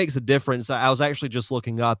definitely makes a difference. I was actually just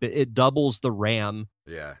looking up. It doubles the RAM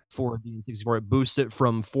for the N64. It boosts it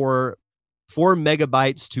from 4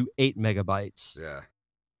 megabytes to 8 megabytes. Yeah.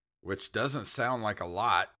 Which doesn't sound like a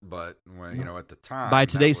lot, but when at the time, by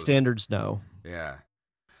today's standards, no. Yeah.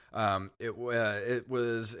 It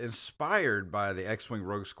was inspired by the X-Wing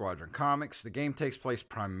Rogue Squadron comics. The game takes place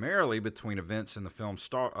primarily between events in the film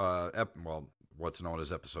what's known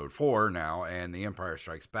as Episode 4 now, and The Empire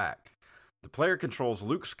Strikes Back. The player controls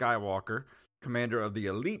Luke Skywalker, commander of the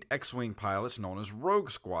elite X-Wing pilots known as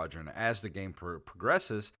Rogue Squadron. As the game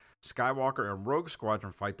progresses, Skywalker and Rogue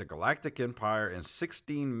Squadron fight the Galactic Empire in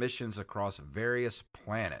 16 missions across various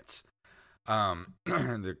planets.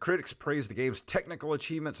 The critics praised the game's technical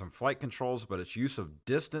achievements and flight controls, but its use of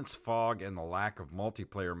distance fog and the lack of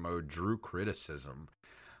multiplayer mode drew criticism.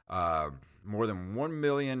 More than 1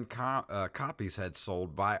 million copies had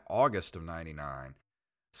sold by August of 99.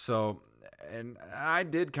 So, and I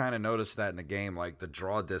did kind of notice that in the game, like the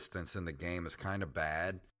draw distance in the game is kind of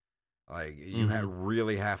bad. Like you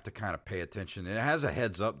really have to kind of pay attention. It has a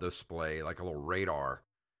heads up display, like a little radar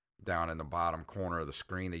down in the bottom corner of the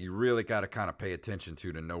screen that you really got to kind of pay attention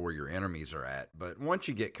to know where your enemies are at. But once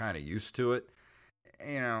you get kind of used to it,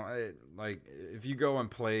 like if you go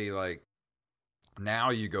and play, like now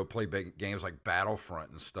you go play big games like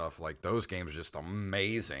Battlefront and stuff, like those games are just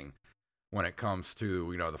amazing when it comes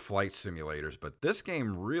to, the flight simulators. But this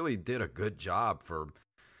game really did a good job for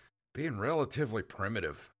being relatively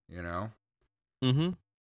primitive, Mm-hmm.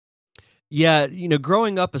 Yeah,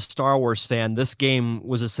 growing up a Star Wars fan, this game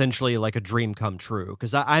was essentially like a dream come true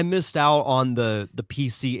because I missed out on the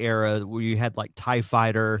PC era where you had like TIE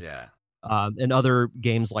Fighter Yeah. and other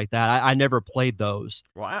games like that. I never played those.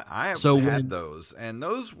 Well, I have So had when those, and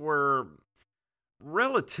those were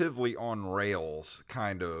relatively on rails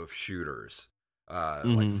kind of shooters, like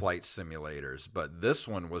Mhm. flight simulators. But this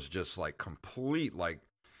one was just like complete, like,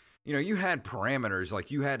 you had parameters,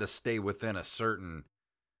 like you had to stay within a certain,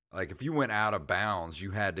 like if you went out of bounds,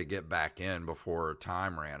 you had to get back in before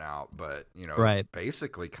time ran out. But, it's Right.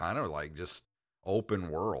 basically kind of like just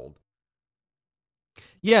open world.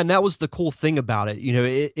 Yeah, and that was the cool thing about it.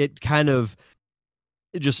 It kind of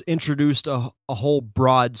it just introduced a whole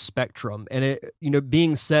broad spectrum, and it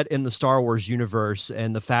being set in the Star Wars universe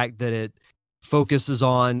and the fact that it focuses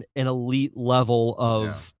on an elite level Yeah.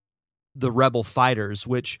 of the rebel fighters,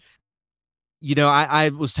 which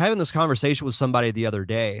I was having this conversation with somebody the other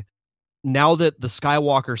day. Now that the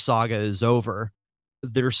Skywalker saga is over,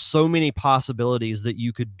 there's so many possibilities that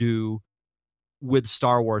you could do with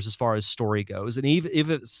Star Wars as far as story goes. And even if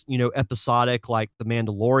it's, episodic like The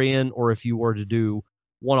Mandalorian, or if you were to do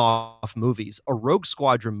one-off movies, a Rogue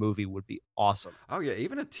Squadron movie would be awesome. Oh, yeah.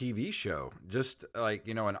 Even a TV show, just like,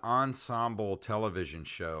 an ensemble television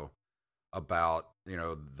show about,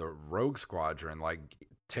 the Rogue Squadron, like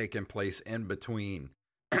taking place in between,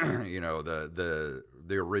 the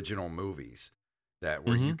original movies, that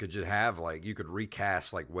where you Mhm. could just have, like, you could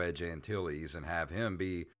recast like Wedge Antilles and have him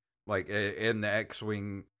be like in the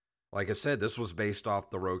X-wing. Like I said, this was based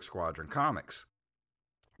off the Rogue Squadron comics.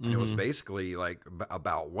 And it was Mhm. basically like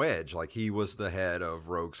about Wedge, like he was the head of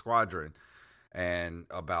Rogue Squadron, and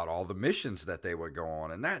about all the missions that they would go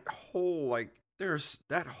on. And that whole, like, there's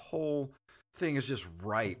that whole thing is just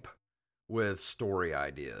ripe with story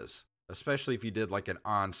ideas, especially if you did like an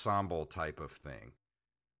ensemble type of thing.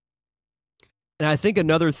 And I think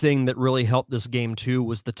another thing that really helped this game too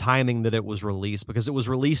was the timing that it was released, because it was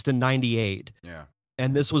released in '98. Yeah.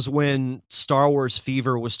 And this was when Star Wars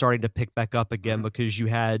fever was starting to pick back up again, because you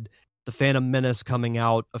had The Phantom Menace coming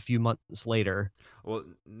out a few months later. Well,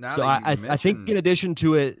 now So that you I think in mention, addition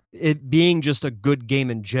to it being just a good game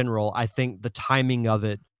in general, I think the timing of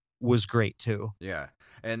it was great too. yeah.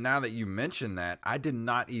 And now that you mention that, I did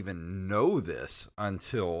not even know this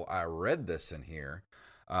until I read this in here.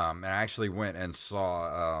 And I actually went and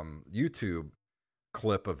saw YouTube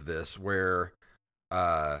clip of this where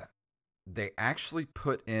uh, they actually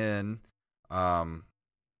put in, um,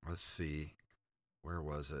 let's see, where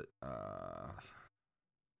was it?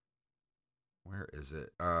 Where is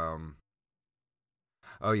it?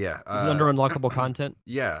 Oh yeah, Is it under unlockable content?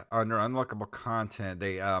 yeah, under unlockable content,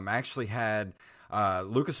 they actually had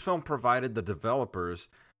Lucasfilm provided the developers.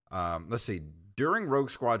 Let's see. During Rogue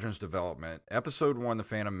Squadron's development, Episode 1, The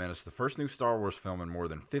Phantom Menace, the first new Star Wars film in more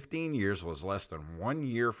than 15 years, was less than 1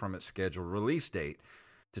 year from its scheduled release date.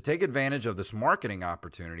 To take advantage of this marketing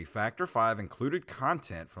opportunity, Factor 5 included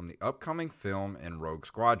content from the upcoming film and Rogue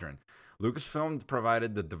Squadron. Lucasfilm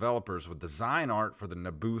provided the developers with design art for the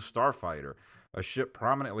Naboo starfighter, a ship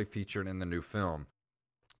prominently featured in the new film.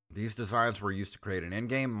 These designs were used to create an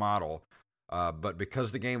in-game model, but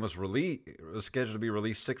because the game was scheduled to be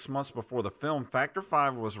released 6 months before the film, Factor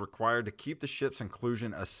 5 was required to keep the ship's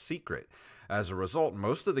inclusion a secret. As a result,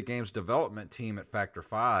 most of the game's development team at Factor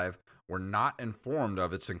 5 were not informed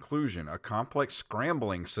of its inclusion. A complex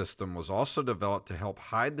scrambling system was also developed to help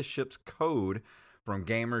hide the ship's code from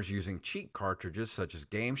gamers using cheat cartridges such as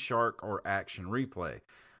Game Shark or Action Replay.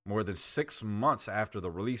 More than 6 months after the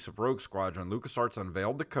release of Rogue Squadron, LucasArts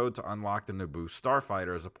unveiled the code to unlock the Naboo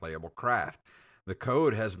starfighter as a playable craft. The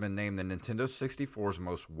code has been named the Nintendo 64's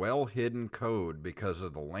most well-hidden code because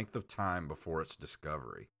of the length of time before its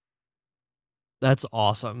discovery. That's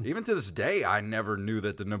awesome. Even to this day, I never knew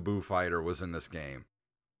that the Naboo fighter was in this game.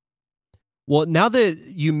 Well, now that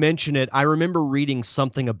you mention it, I remember reading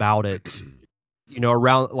something about it,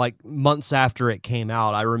 around like months after it came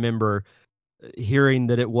out. I remember hearing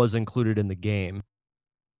that it was included in the game.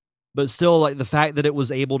 But still, like the fact that it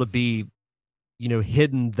was able to be,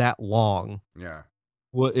 hidden that long Yeah.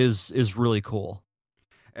 is really cool.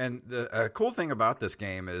 And the cool thing about this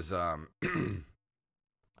game is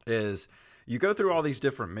is you go through all these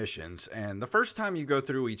different missions, and the first time you go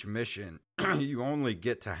through each mission, you only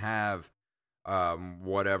get to have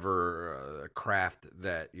whatever craft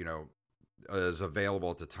that is available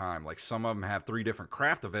at the time. Like some of them have 3 different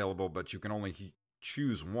craft available, but you can only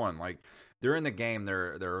choose one. Like during the game,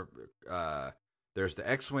 there's the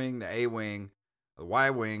X-wing, the A-wing, the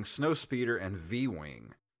Y-wing, Snowspeeder, and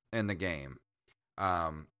V-wing in the game.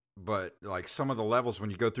 but like some of the levels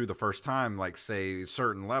when you go through the first time, like say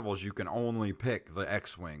certain levels, you can only pick the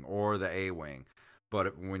X-wing or the A-wing.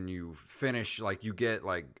 But when you finish, like you get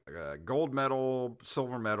like gold medal,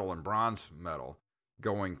 silver medal, and bronze medal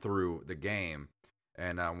going through the game.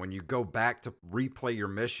 And when you go back to replay your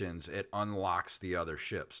missions, it unlocks the other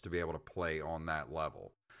ships to be able to play on that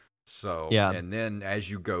level. So, Yeah. and then as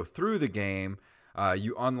you go through the game,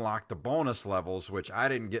 you unlock the bonus levels, which I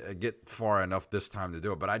didn't get far enough this time to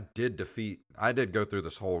do it, but I did go through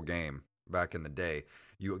this whole game back in the day.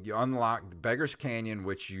 You unlock Beggar's Canyon,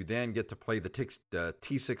 which you then get to play the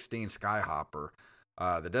T-16 Skyhopper,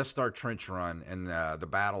 the Death Star Trench Run, and the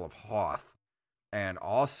Battle of Hoth, and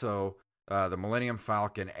also the Millennium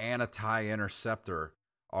Falcon and a TIE Interceptor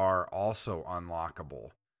are also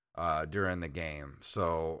unlockable during the game.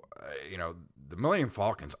 So, the Millennium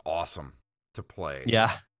Falcon's awesome to play.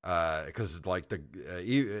 Yeah. Because like the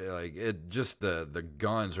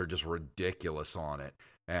guns are just ridiculous on it,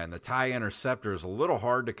 and the TIE Interceptor is a little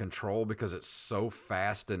hard to control because it's so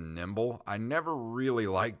fast and nimble. I never really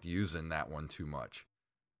liked using that one too much.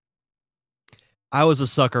 I was a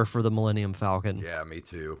sucker for the Millennium Falcon. Yeah, me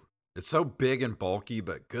too. It's so big and bulky,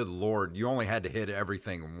 but good Lord, you only had to hit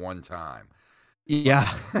everything one time. Yeah.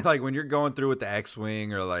 Like when you're going through with the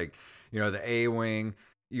X-wing or like, the A-wing,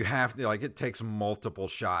 you have to, like, it takes multiple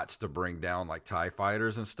shots to bring down like TIE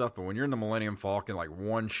fighters and stuff. But when you're in the Millennium Falcon, like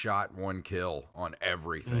one shot, one kill on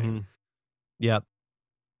everything. Mm-hmm. Yep.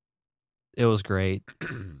 It was great.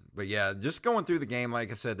 But yeah, just going through the game, like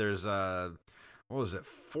I said, there's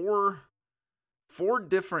four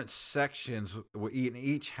different sections.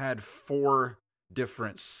 Each had 4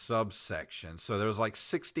 different subsections. So there's like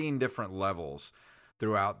 16 different levels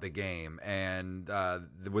throughout the game, and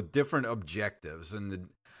with different objectives. And the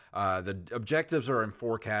objectives are in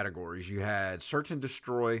 4 categories. You had search and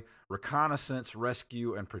destroy, reconnaissance,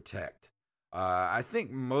 rescue, and protect. I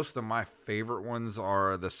think most of my favorite ones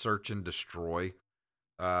are the search and destroy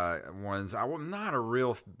ones. I'm not a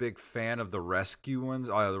real big fan of the rescue ones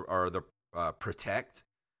or the protect.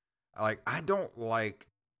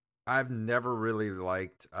 I've never really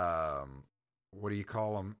liked what do you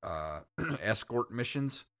call them? Escort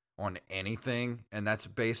missions on anything, and that's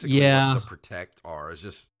basically what the protect are, is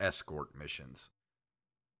just escort missions.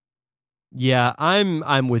 Yeah,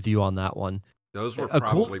 I'm with you on that one. Those were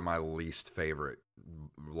probably my least favorite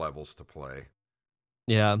levels to play.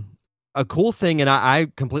 Yeah. A cool thing, and I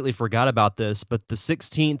completely forgot about this, but the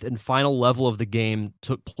 16th and final level of the game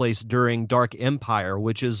took place during Dark Empire,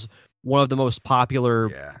 which is one of the most popular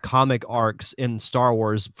comic arcs in Star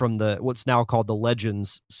Wars from what's now called the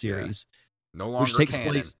Legends series. Yeah. No longer which takes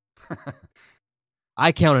canon. Place.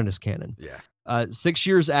 I count it as canon. Yeah. 6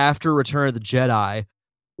 years after Return of the Jedi,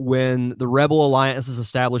 when the Rebel Alliance has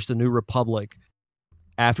established the New Republic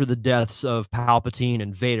after the deaths of Palpatine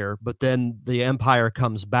and Vader, but then the Empire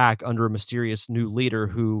comes back under a mysterious new leader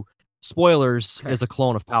who, spoilers, is a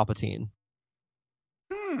clone of Palpatine.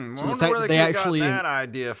 So the fact that they actually got that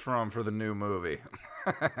idea for the new movie.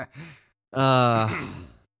 I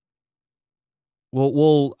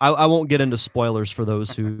won't get into spoilers for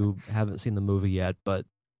those who haven't seen the movie yet, but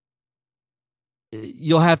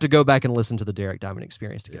you'll have to go back and listen to the Derek Diamond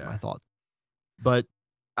Experience to get my thoughts. But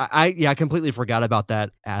I completely forgot about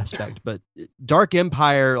that aspect. But Dark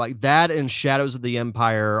Empire, like that and Shadows of the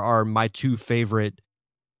Empire, are my 2 favorite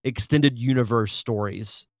extended universe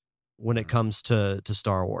stories when it comes to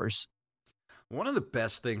Star Wars. One of the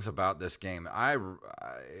best things about this game, I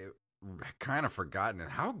kind of forgotten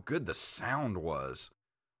how good the sound was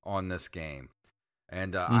on this game.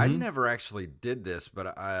 And I never actually did this,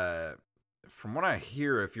 but from what I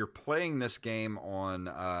hear, if you're playing this game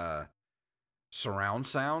on surround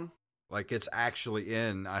sound, like it's actually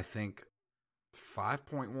in, I think,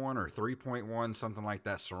 5.1 or 3.1, something like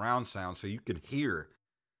that, surround sound, so you can hear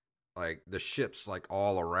like the ships like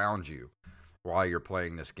all around you while you're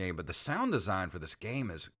playing this game. But the sound design for this game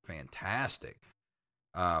is fantastic,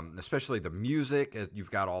 especially the music. You've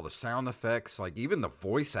got all the sound effects, like even the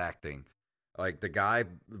voice acting. Like the guy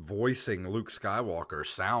voicing Luke Skywalker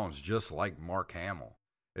sounds just like Mark Hamill.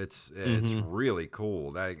 It's really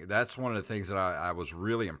cool. That's one of the things that I was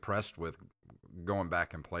really impressed with going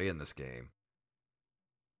back and playing this game.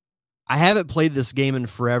 I haven't played this game in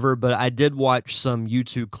forever, but I did watch some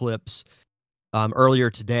YouTube clips earlier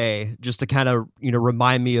today just to kind of,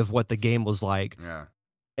 remind me of what the game was like. Yeah.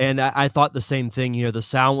 And I thought the same thing. The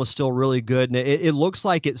sound was still really good, and it looks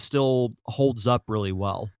like it still holds up really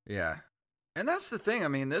well. Yeah. And that's the thing. I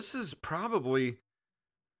mean, this is probably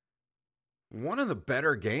one of the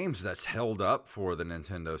better games that's held up for the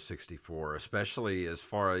Nintendo 64, especially as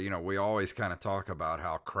far as, we always kind of talk about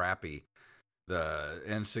how crappy the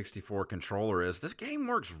N64 controller is. This game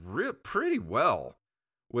works pretty well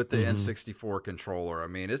with the N64 controller. I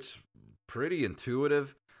mean, it's pretty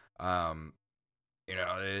intuitive.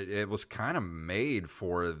 It was kind of made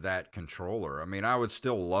for that controller. I mean, I would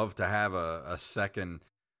still love to have a second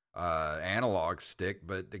analog stick,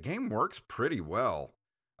 but the game works pretty well.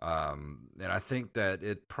 And I think that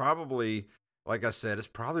it probably, like I said, it's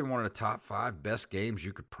probably one of the top 5 best games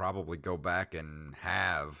you could probably go back and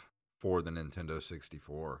have for the Nintendo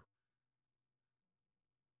 64.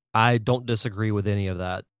 I don't disagree with any of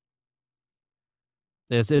that.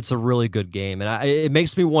 It's a really good game, and it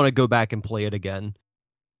makes me want to go back and play it again.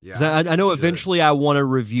 Yeah, I know eventually I want to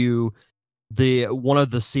review one of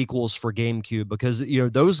the sequels for GameCube, because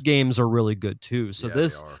those games are really good too. So yeah,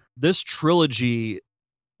 this trilogy,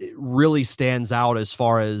 it really stands out as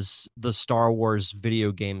far as the Star Wars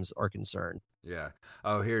video games are concerned. Yeah.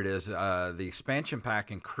 Oh, here it is. The expansion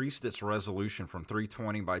pack increased its resolution from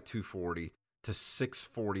 320 by 240 to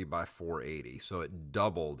 640 by 480. So it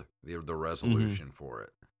doubled the resolution for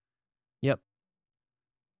it. Yep.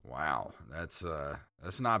 Wow. That's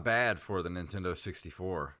not bad for the Nintendo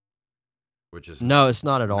 64, which is no, it's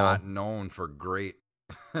not at all. Not known for great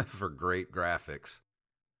for great graphics.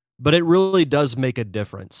 But it really does make a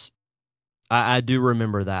difference. I do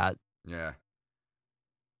remember that. Yeah.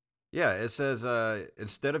 Yeah, it says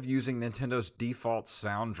instead of using Nintendo's default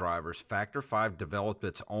sound drivers, Factor 5 developed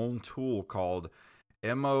its own tool called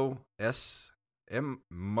MOSYS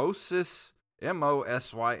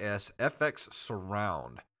FX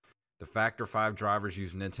Surround. The Factor 5 drivers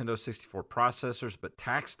use Nintendo 64 processors but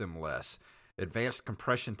tax them less. Advanced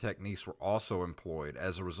compression techniques were also employed.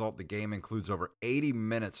 As a result, the game includes over 80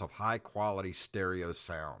 minutes of high-quality stereo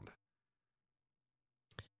sound.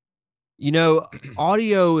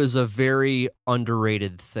 Audio is a very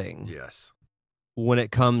underrated thing. Yes. When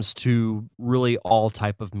it comes to really all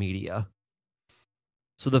type of media.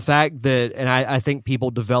 So the fact that, and I think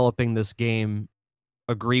people developing this game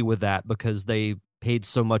agree with that, because they paid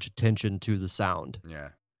so much attention to the sound. Yeah.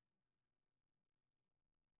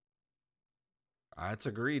 It's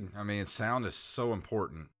agreed. I mean, sound is so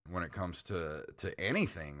important when it comes to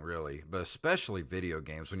anything, really, but especially video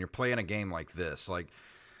games. When you're playing a game like this,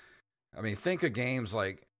 think of games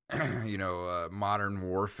like, Modern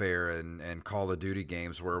Warfare and Call of Duty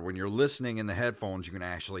games, where when you're listening in the headphones, you can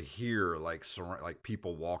actually hear like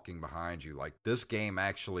people walking behind you. Like, this game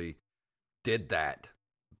actually did that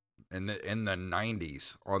in the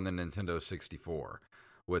 90s on the Nintendo 64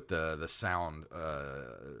 with the sound,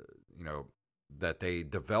 that they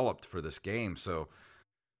developed for this game. So,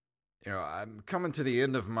 I'm coming to the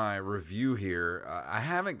end of my review here. I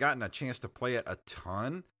haven't gotten a chance to play it a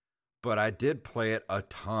ton, but I did play it a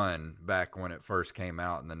ton back when it first came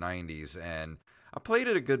out in the 90s, and I played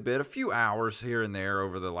it a good bit, a few hours here and there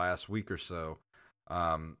over the last week or so.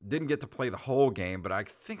 Didn't get to play the whole game, but I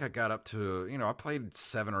think I got up to, I played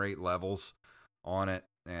 7 or 8 levels on it,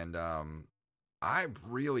 and I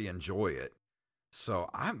really enjoy it. So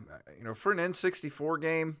I'm, for an N64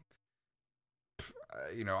 game,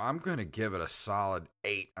 I'm going to give it a solid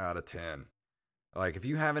 8 out of 10. Like, if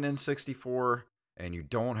you have an N64 and you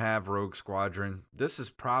don't have Rogue Squadron, this is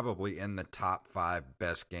probably in the top 5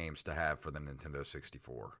 best games to have for the Nintendo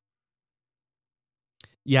 64.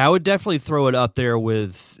 Yeah, I would definitely throw it up there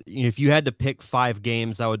with, if you had to pick 5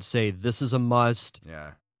 games, I would say this is a must.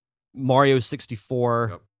 Yeah. Mario 64,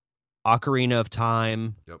 Yep. Ocarina of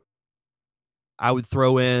Time. Yep. I would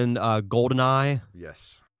throw in GoldenEye.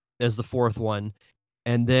 Yes. As the 4th one.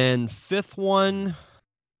 And then 5th one,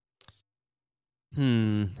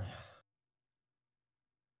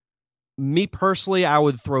 me personally, I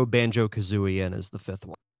would throw Banjo-Kazooie in as the 5th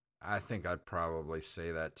one. I think I'd probably say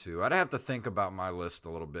that too. I'd have to think about my list a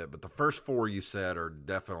little bit, but the first 4 you said are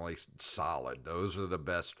definitely solid. Those are the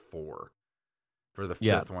best 4. For the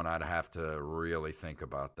 5th one, I'd have to really think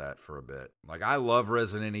about that for a bit. Like, I love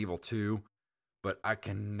Resident Evil 2, but I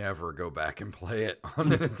can never go back and play it on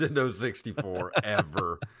the Nintendo 64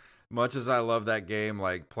 ever. Much as I love that game,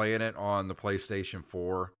 like, playing it on the PlayStation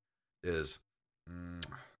 4 is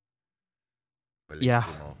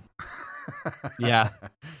bellissimo. Yeah.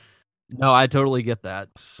 No, I totally get that.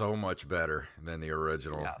 So much better than the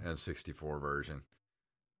original N64 version.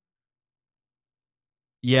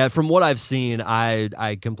 Yeah, from what I've seen,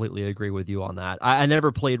 I completely agree with you on that. I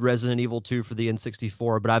never played Resident Evil 2 for the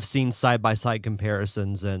N64, but I've seen side-by-side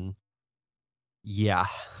comparisons, and yeah.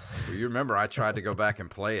 Well, you remember I tried to go back and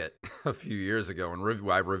play it a few years ago,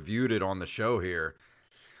 and I reviewed it on the show here.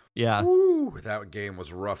 Yeah. Woo, that game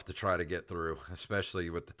was rough to try to get through, especially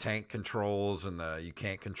with the tank controls and you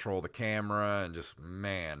can't control the camera and just,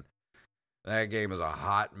 man, that game is a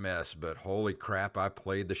hot mess, but holy crap, I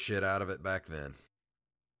played the shit out of it back then.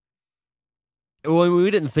 Well, we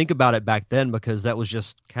didn't think about it back then because that was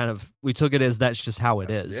just kind of, we took it as that's just how it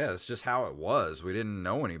is. Yeah, it's just how it was. We didn't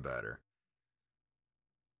know any better.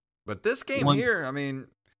 But this game here, I mean,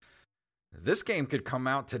 this game could come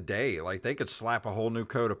out today. Like, they could slap a whole new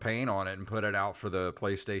coat of paint on it and put it out for the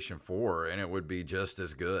PlayStation 4, and it would be just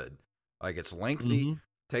as good. Like, it's lengthy,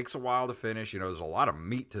 takes a while to finish. You know, there's a lot of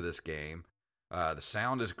meat to this game. The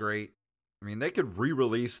sound is great. I mean, they could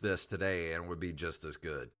re-release this today and it would be just as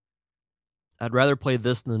good. I'd rather play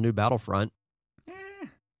this than the new Battlefront.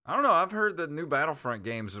 I don't know. I've heard the new Battlefront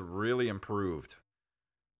games have really improved.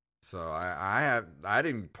 So I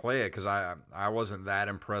didn't play it because I wasn't that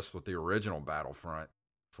impressed with the original Battlefront.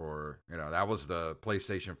 That was the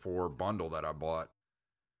PlayStation 4 bundle that I bought.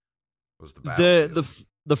 Was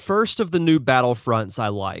the first of the new Battlefronts I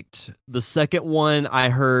liked. The second one I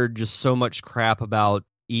heard just so much crap about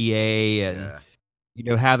EA and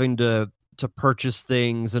having to purchase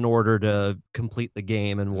things in order to complete the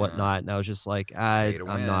game and whatnot. And I was just like, I'm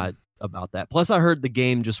not about that. Plus, I heard the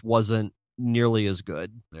game just wasn't nearly as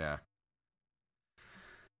good. Yeah.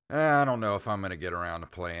 I don't know if I'm going to get around to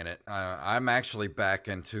playing it. I'm actually back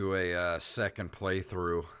into a second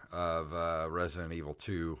playthrough of Resident Evil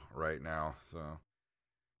 2 right now. So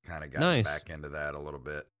kind of got back into that a little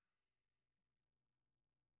bit.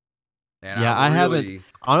 And I haven't.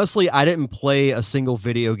 Honestly, I didn't play a single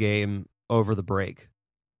video game over the break.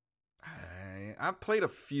 I've played a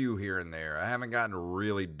few here and there. I haven't gotten to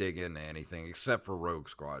really dig into anything except for Rogue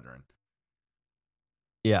Squadron.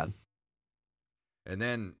 Yeah. And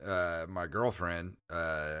then my girlfriend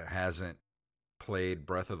hasn't played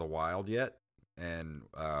Breath of the Wild yet. And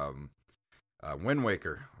Wind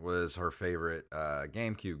Waker was her favorite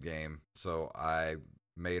GameCube game. So I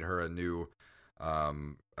made her a new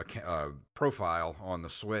profile on the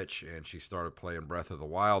Switch, and she started playing Breath of the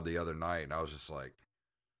Wild the other night, and I was just like,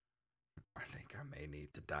 I think I may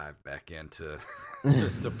need to dive back into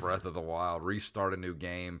to Breath of the Wild, restart a new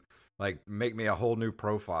game, like make me a whole new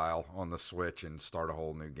profile on the Switch and start a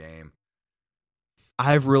whole new game.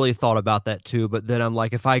 I've really thought about that too, but then I'm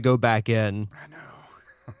like, if I go back in, I know.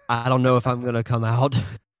 I don't know if I'm going to come out.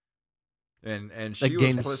 And she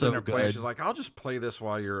was putting her play. She's like, I'll just play this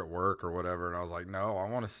while you're at work or whatever. And I was like, no, I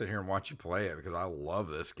want to sit here and watch you play it because I love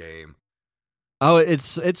this game. Oh,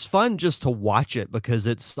 it's fun just to watch it because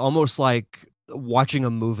it's almost like watching a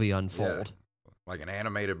movie unfold. Yeah, like an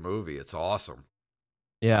animated movie. It's awesome.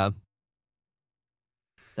 Yeah.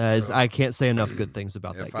 I can't say enough good things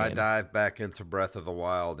about that game. If I dive back into Breath of the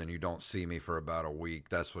Wild and you don't see me for about a week,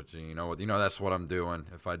 that's what that's what I'm doing.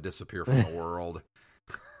 If I disappear from the world.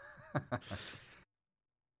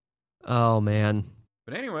 Oh man.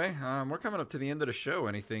 But anyway, we're coming up to the end of the show.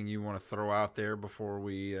 Anything you want to throw out there before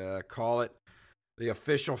we call it the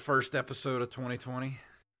official first episode of 2020?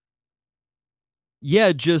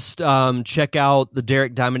 Yeah, just check out the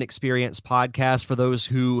Derek Diamond Experience podcast for those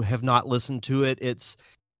who have not listened to it. It's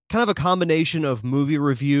kind of a combination of movie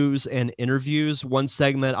reviews and interviews. One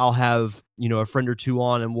segment I'll have, a friend or two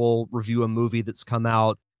on and we'll review a movie that's come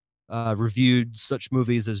out. Reviewed such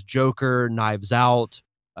movies as Joker, Knives Out.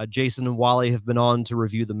 Jason and Wally have been on to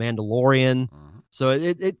review The Mandalorian. So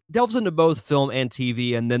it delves into both film and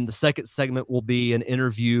TV. And then the second segment will be an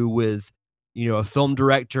interview with, a film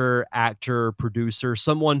director, actor, producer,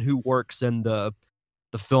 someone who works in the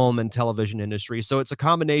film and television industry. So it's a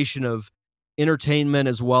combination of entertainment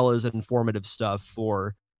as well as informative stuff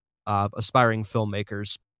for aspiring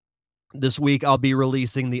filmmakers. This week, I'll be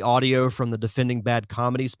releasing the audio from the Defending Bad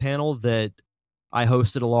Comedies panel that I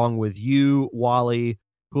hosted along with you, Wally,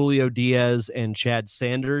 Julio Diaz, and Chad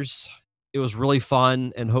Sanders. It was really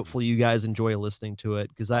fun, and hopefully you guys enjoy listening to it,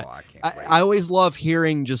 because I always love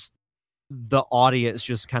hearing just the audience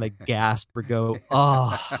just kind of gasp or go,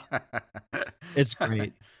 oh, it's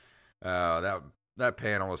great. Oh, that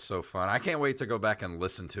panel was so fun. I can't wait to go back and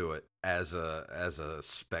listen to it as a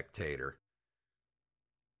spectator.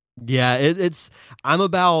 Yeah, I'm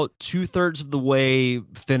about 2/3 of the way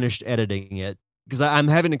finished editing it because I'm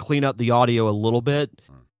having to clean up the audio a little bit,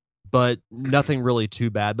 but nothing really too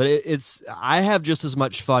bad. But I have just as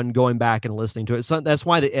much fun going back and listening to it. So that's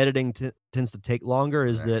why the editing tends to take longer,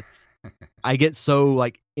 is that I get so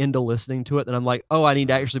into listening to it that I'm like, oh, I need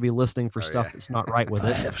to actually be listening for stuff that's not right with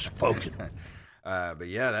it. I have spoken. But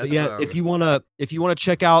yeah, But that's yeah, if you wanna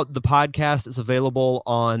check out the podcast, it's available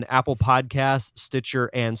on Apple Podcasts, Stitcher,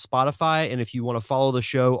 and Spotify. And if you want to follow the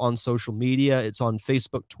show on social media, it's on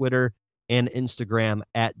Facebook, Twitter, and Instagram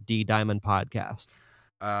at D Diamond Podcast.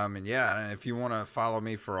 And yeah, and if you want to follow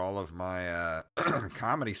me for all of my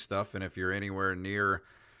comedy stuff, and if you're anywhere near,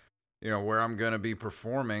 where I'm going to be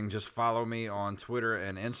performing, just follow me on Twitter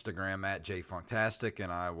and Instagram at JFunktastic,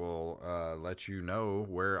 and I will let you know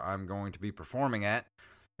where I'm going to be performing at.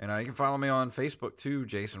 And you can follow me on Facebook too,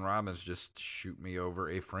 Jason Robbins. Just shoot me over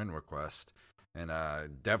a friend request. And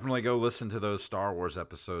definitely go listen to those Star Wars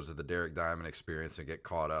episodes of the Derek Diamond Experience and get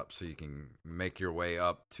caught up so you can make your way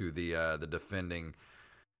up to the defending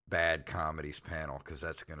bad comedies panel, because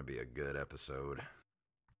that's going to be a good episode.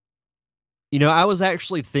 I was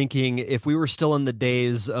actually thinking if we were still in the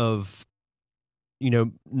days of,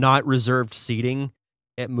 not reserved seating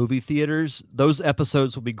at movie theaters, those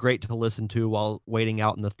episodes would be great to listen to while waiting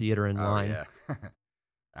out in the theater in line. Yeah.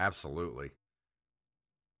 Absolutely.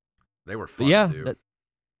 They were But fun yeah, to do.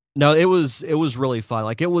 no, it was really fun.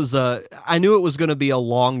 Like, it was I knew it was going to be a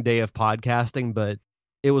long day of podcasting, but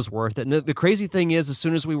it was worth it. And the crazy thing is, as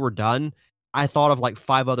soon as we were done, I thought of like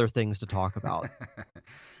 5 other things to talk about.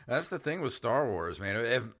 That's the thing with Star Wars,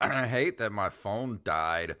 man. I hate that my phone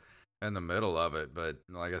died in the middle of it, but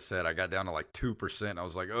like I said, I got down to like 2%. I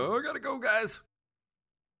was like, oh, I gotta go, guys.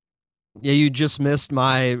 Yeah, you just missed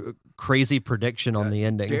my crazy prediction on the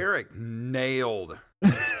ending. Derek nailed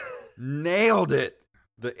it.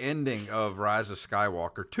 The ending of Rise of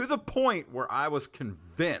Skywalker, to the point where I was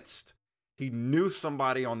convinced he knew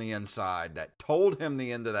somebody on the inside that told him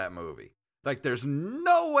the end of that movie. Like, there's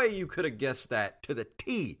no way you could have guessed that to the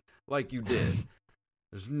T like you did.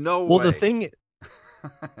 There's no way. Well, the thing,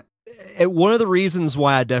 one of the reasons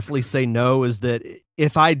why I definitely say no is that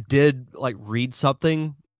if I did like read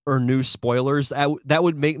something or knew spoilers, that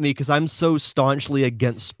would make me, because I'm so staunchly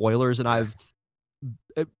against spoilers, and I've,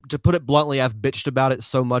 to put it bluntly, I've bitched about it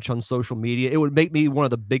so much on social media. It would make me one of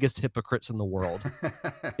the biggest hypocrites in the world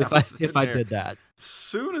if I did that.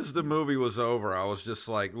 Soon as the movie was over, I was just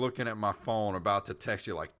like looking at my phone, about to text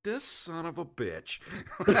you like, this son of a bitch.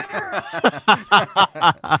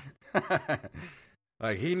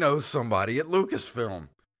 Like, he knows somebody at Lucasfilm.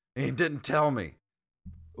 And he didn't tell me.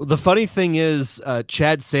 The funny thing is,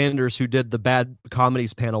 Chad Sanders, who did the Bad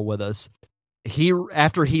Comedies panel with us,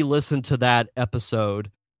 after he listened to that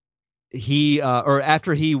episode, or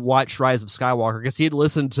after he watched Rise of Skywalker, because he had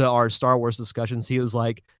listened to our Star Wars discussions, he was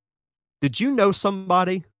like, did you know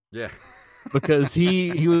somebody? Yeah. Because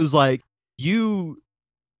he was like, the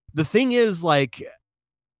thing is, like,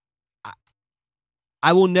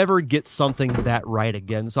 I will never get something that right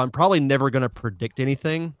again, so I'm probably never going to predict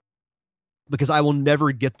anything, because I will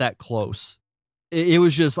never get that close. It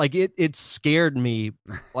was just like, it scared me,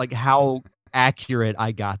 like, how accurate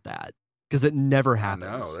I got that, because it never happens.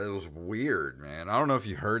 I know, it was weird, man. I don't know if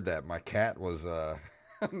you heard that. My cat was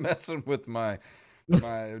messing with my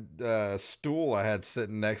stool I had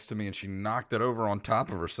sitting next to me, and she knocked it over on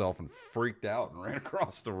top of herself and freaked out and ran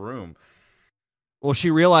across the room. Well,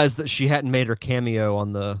 she realized that she hadn't made her cameo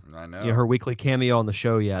on I know. her weekly cameo on the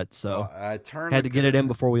show yet, so I had to get it in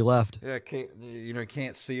before we left. Yeah,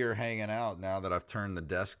 can't see her hanging out now that I've turned the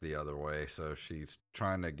desk the other way, so she's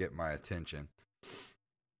trying to get my attention.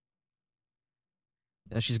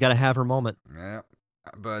 Yeah, she's got to have her moment. Yeah,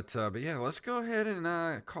 but yeah, let's go ahead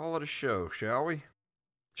and call it a show, shall we?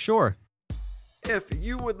 Sure. If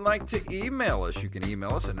you would like to email us, you can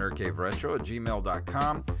email us at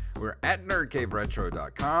nerdcaveretro@gmail.com. We're at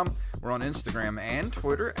nerdcaveretro.com. We're on Instagram and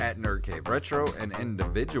Twitter at nerdcaveretro, and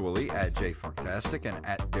individually at jfunktastic and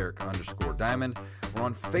at Derek_Diamond. We're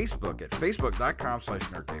on Facebook at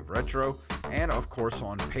facebook.com/nerdcaveretro, and of course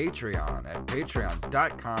on Patreon at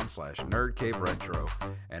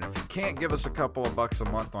patreon.com/nerdcaveretro. And if you can't give us a couple of bucks a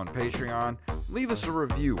month on Patreon, leave us a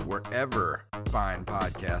review wherever fine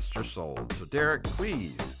podcasts are sold. So Derek,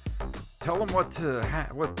 please tell them what to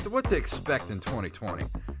expect in 2020.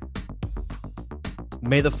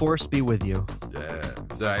 May the Force be with you.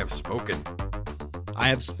 I have spoken. I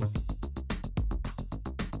have spoken.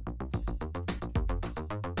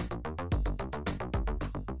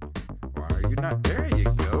 Why are you not? There you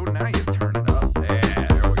go. Now you turn it up. Yeah,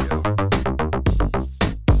 there we go.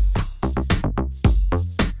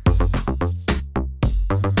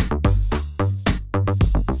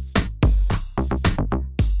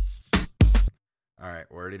 All right,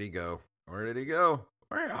 where did he go?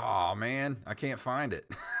 Oh man, I can't find it.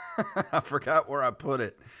 I forgot where I put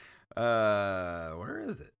it. Where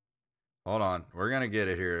is it? Hold on. We're gonna get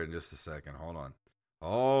it here in just a second. Hold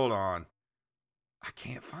on. I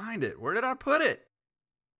can't find it. Where did I put it?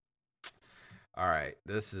 All right,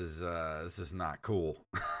 this is not cool.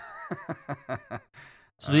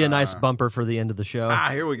 This will be a nice bumper for the end of the show.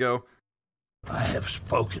 Here we go. I have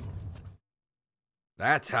spoken.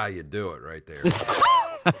 That's how you do it right there.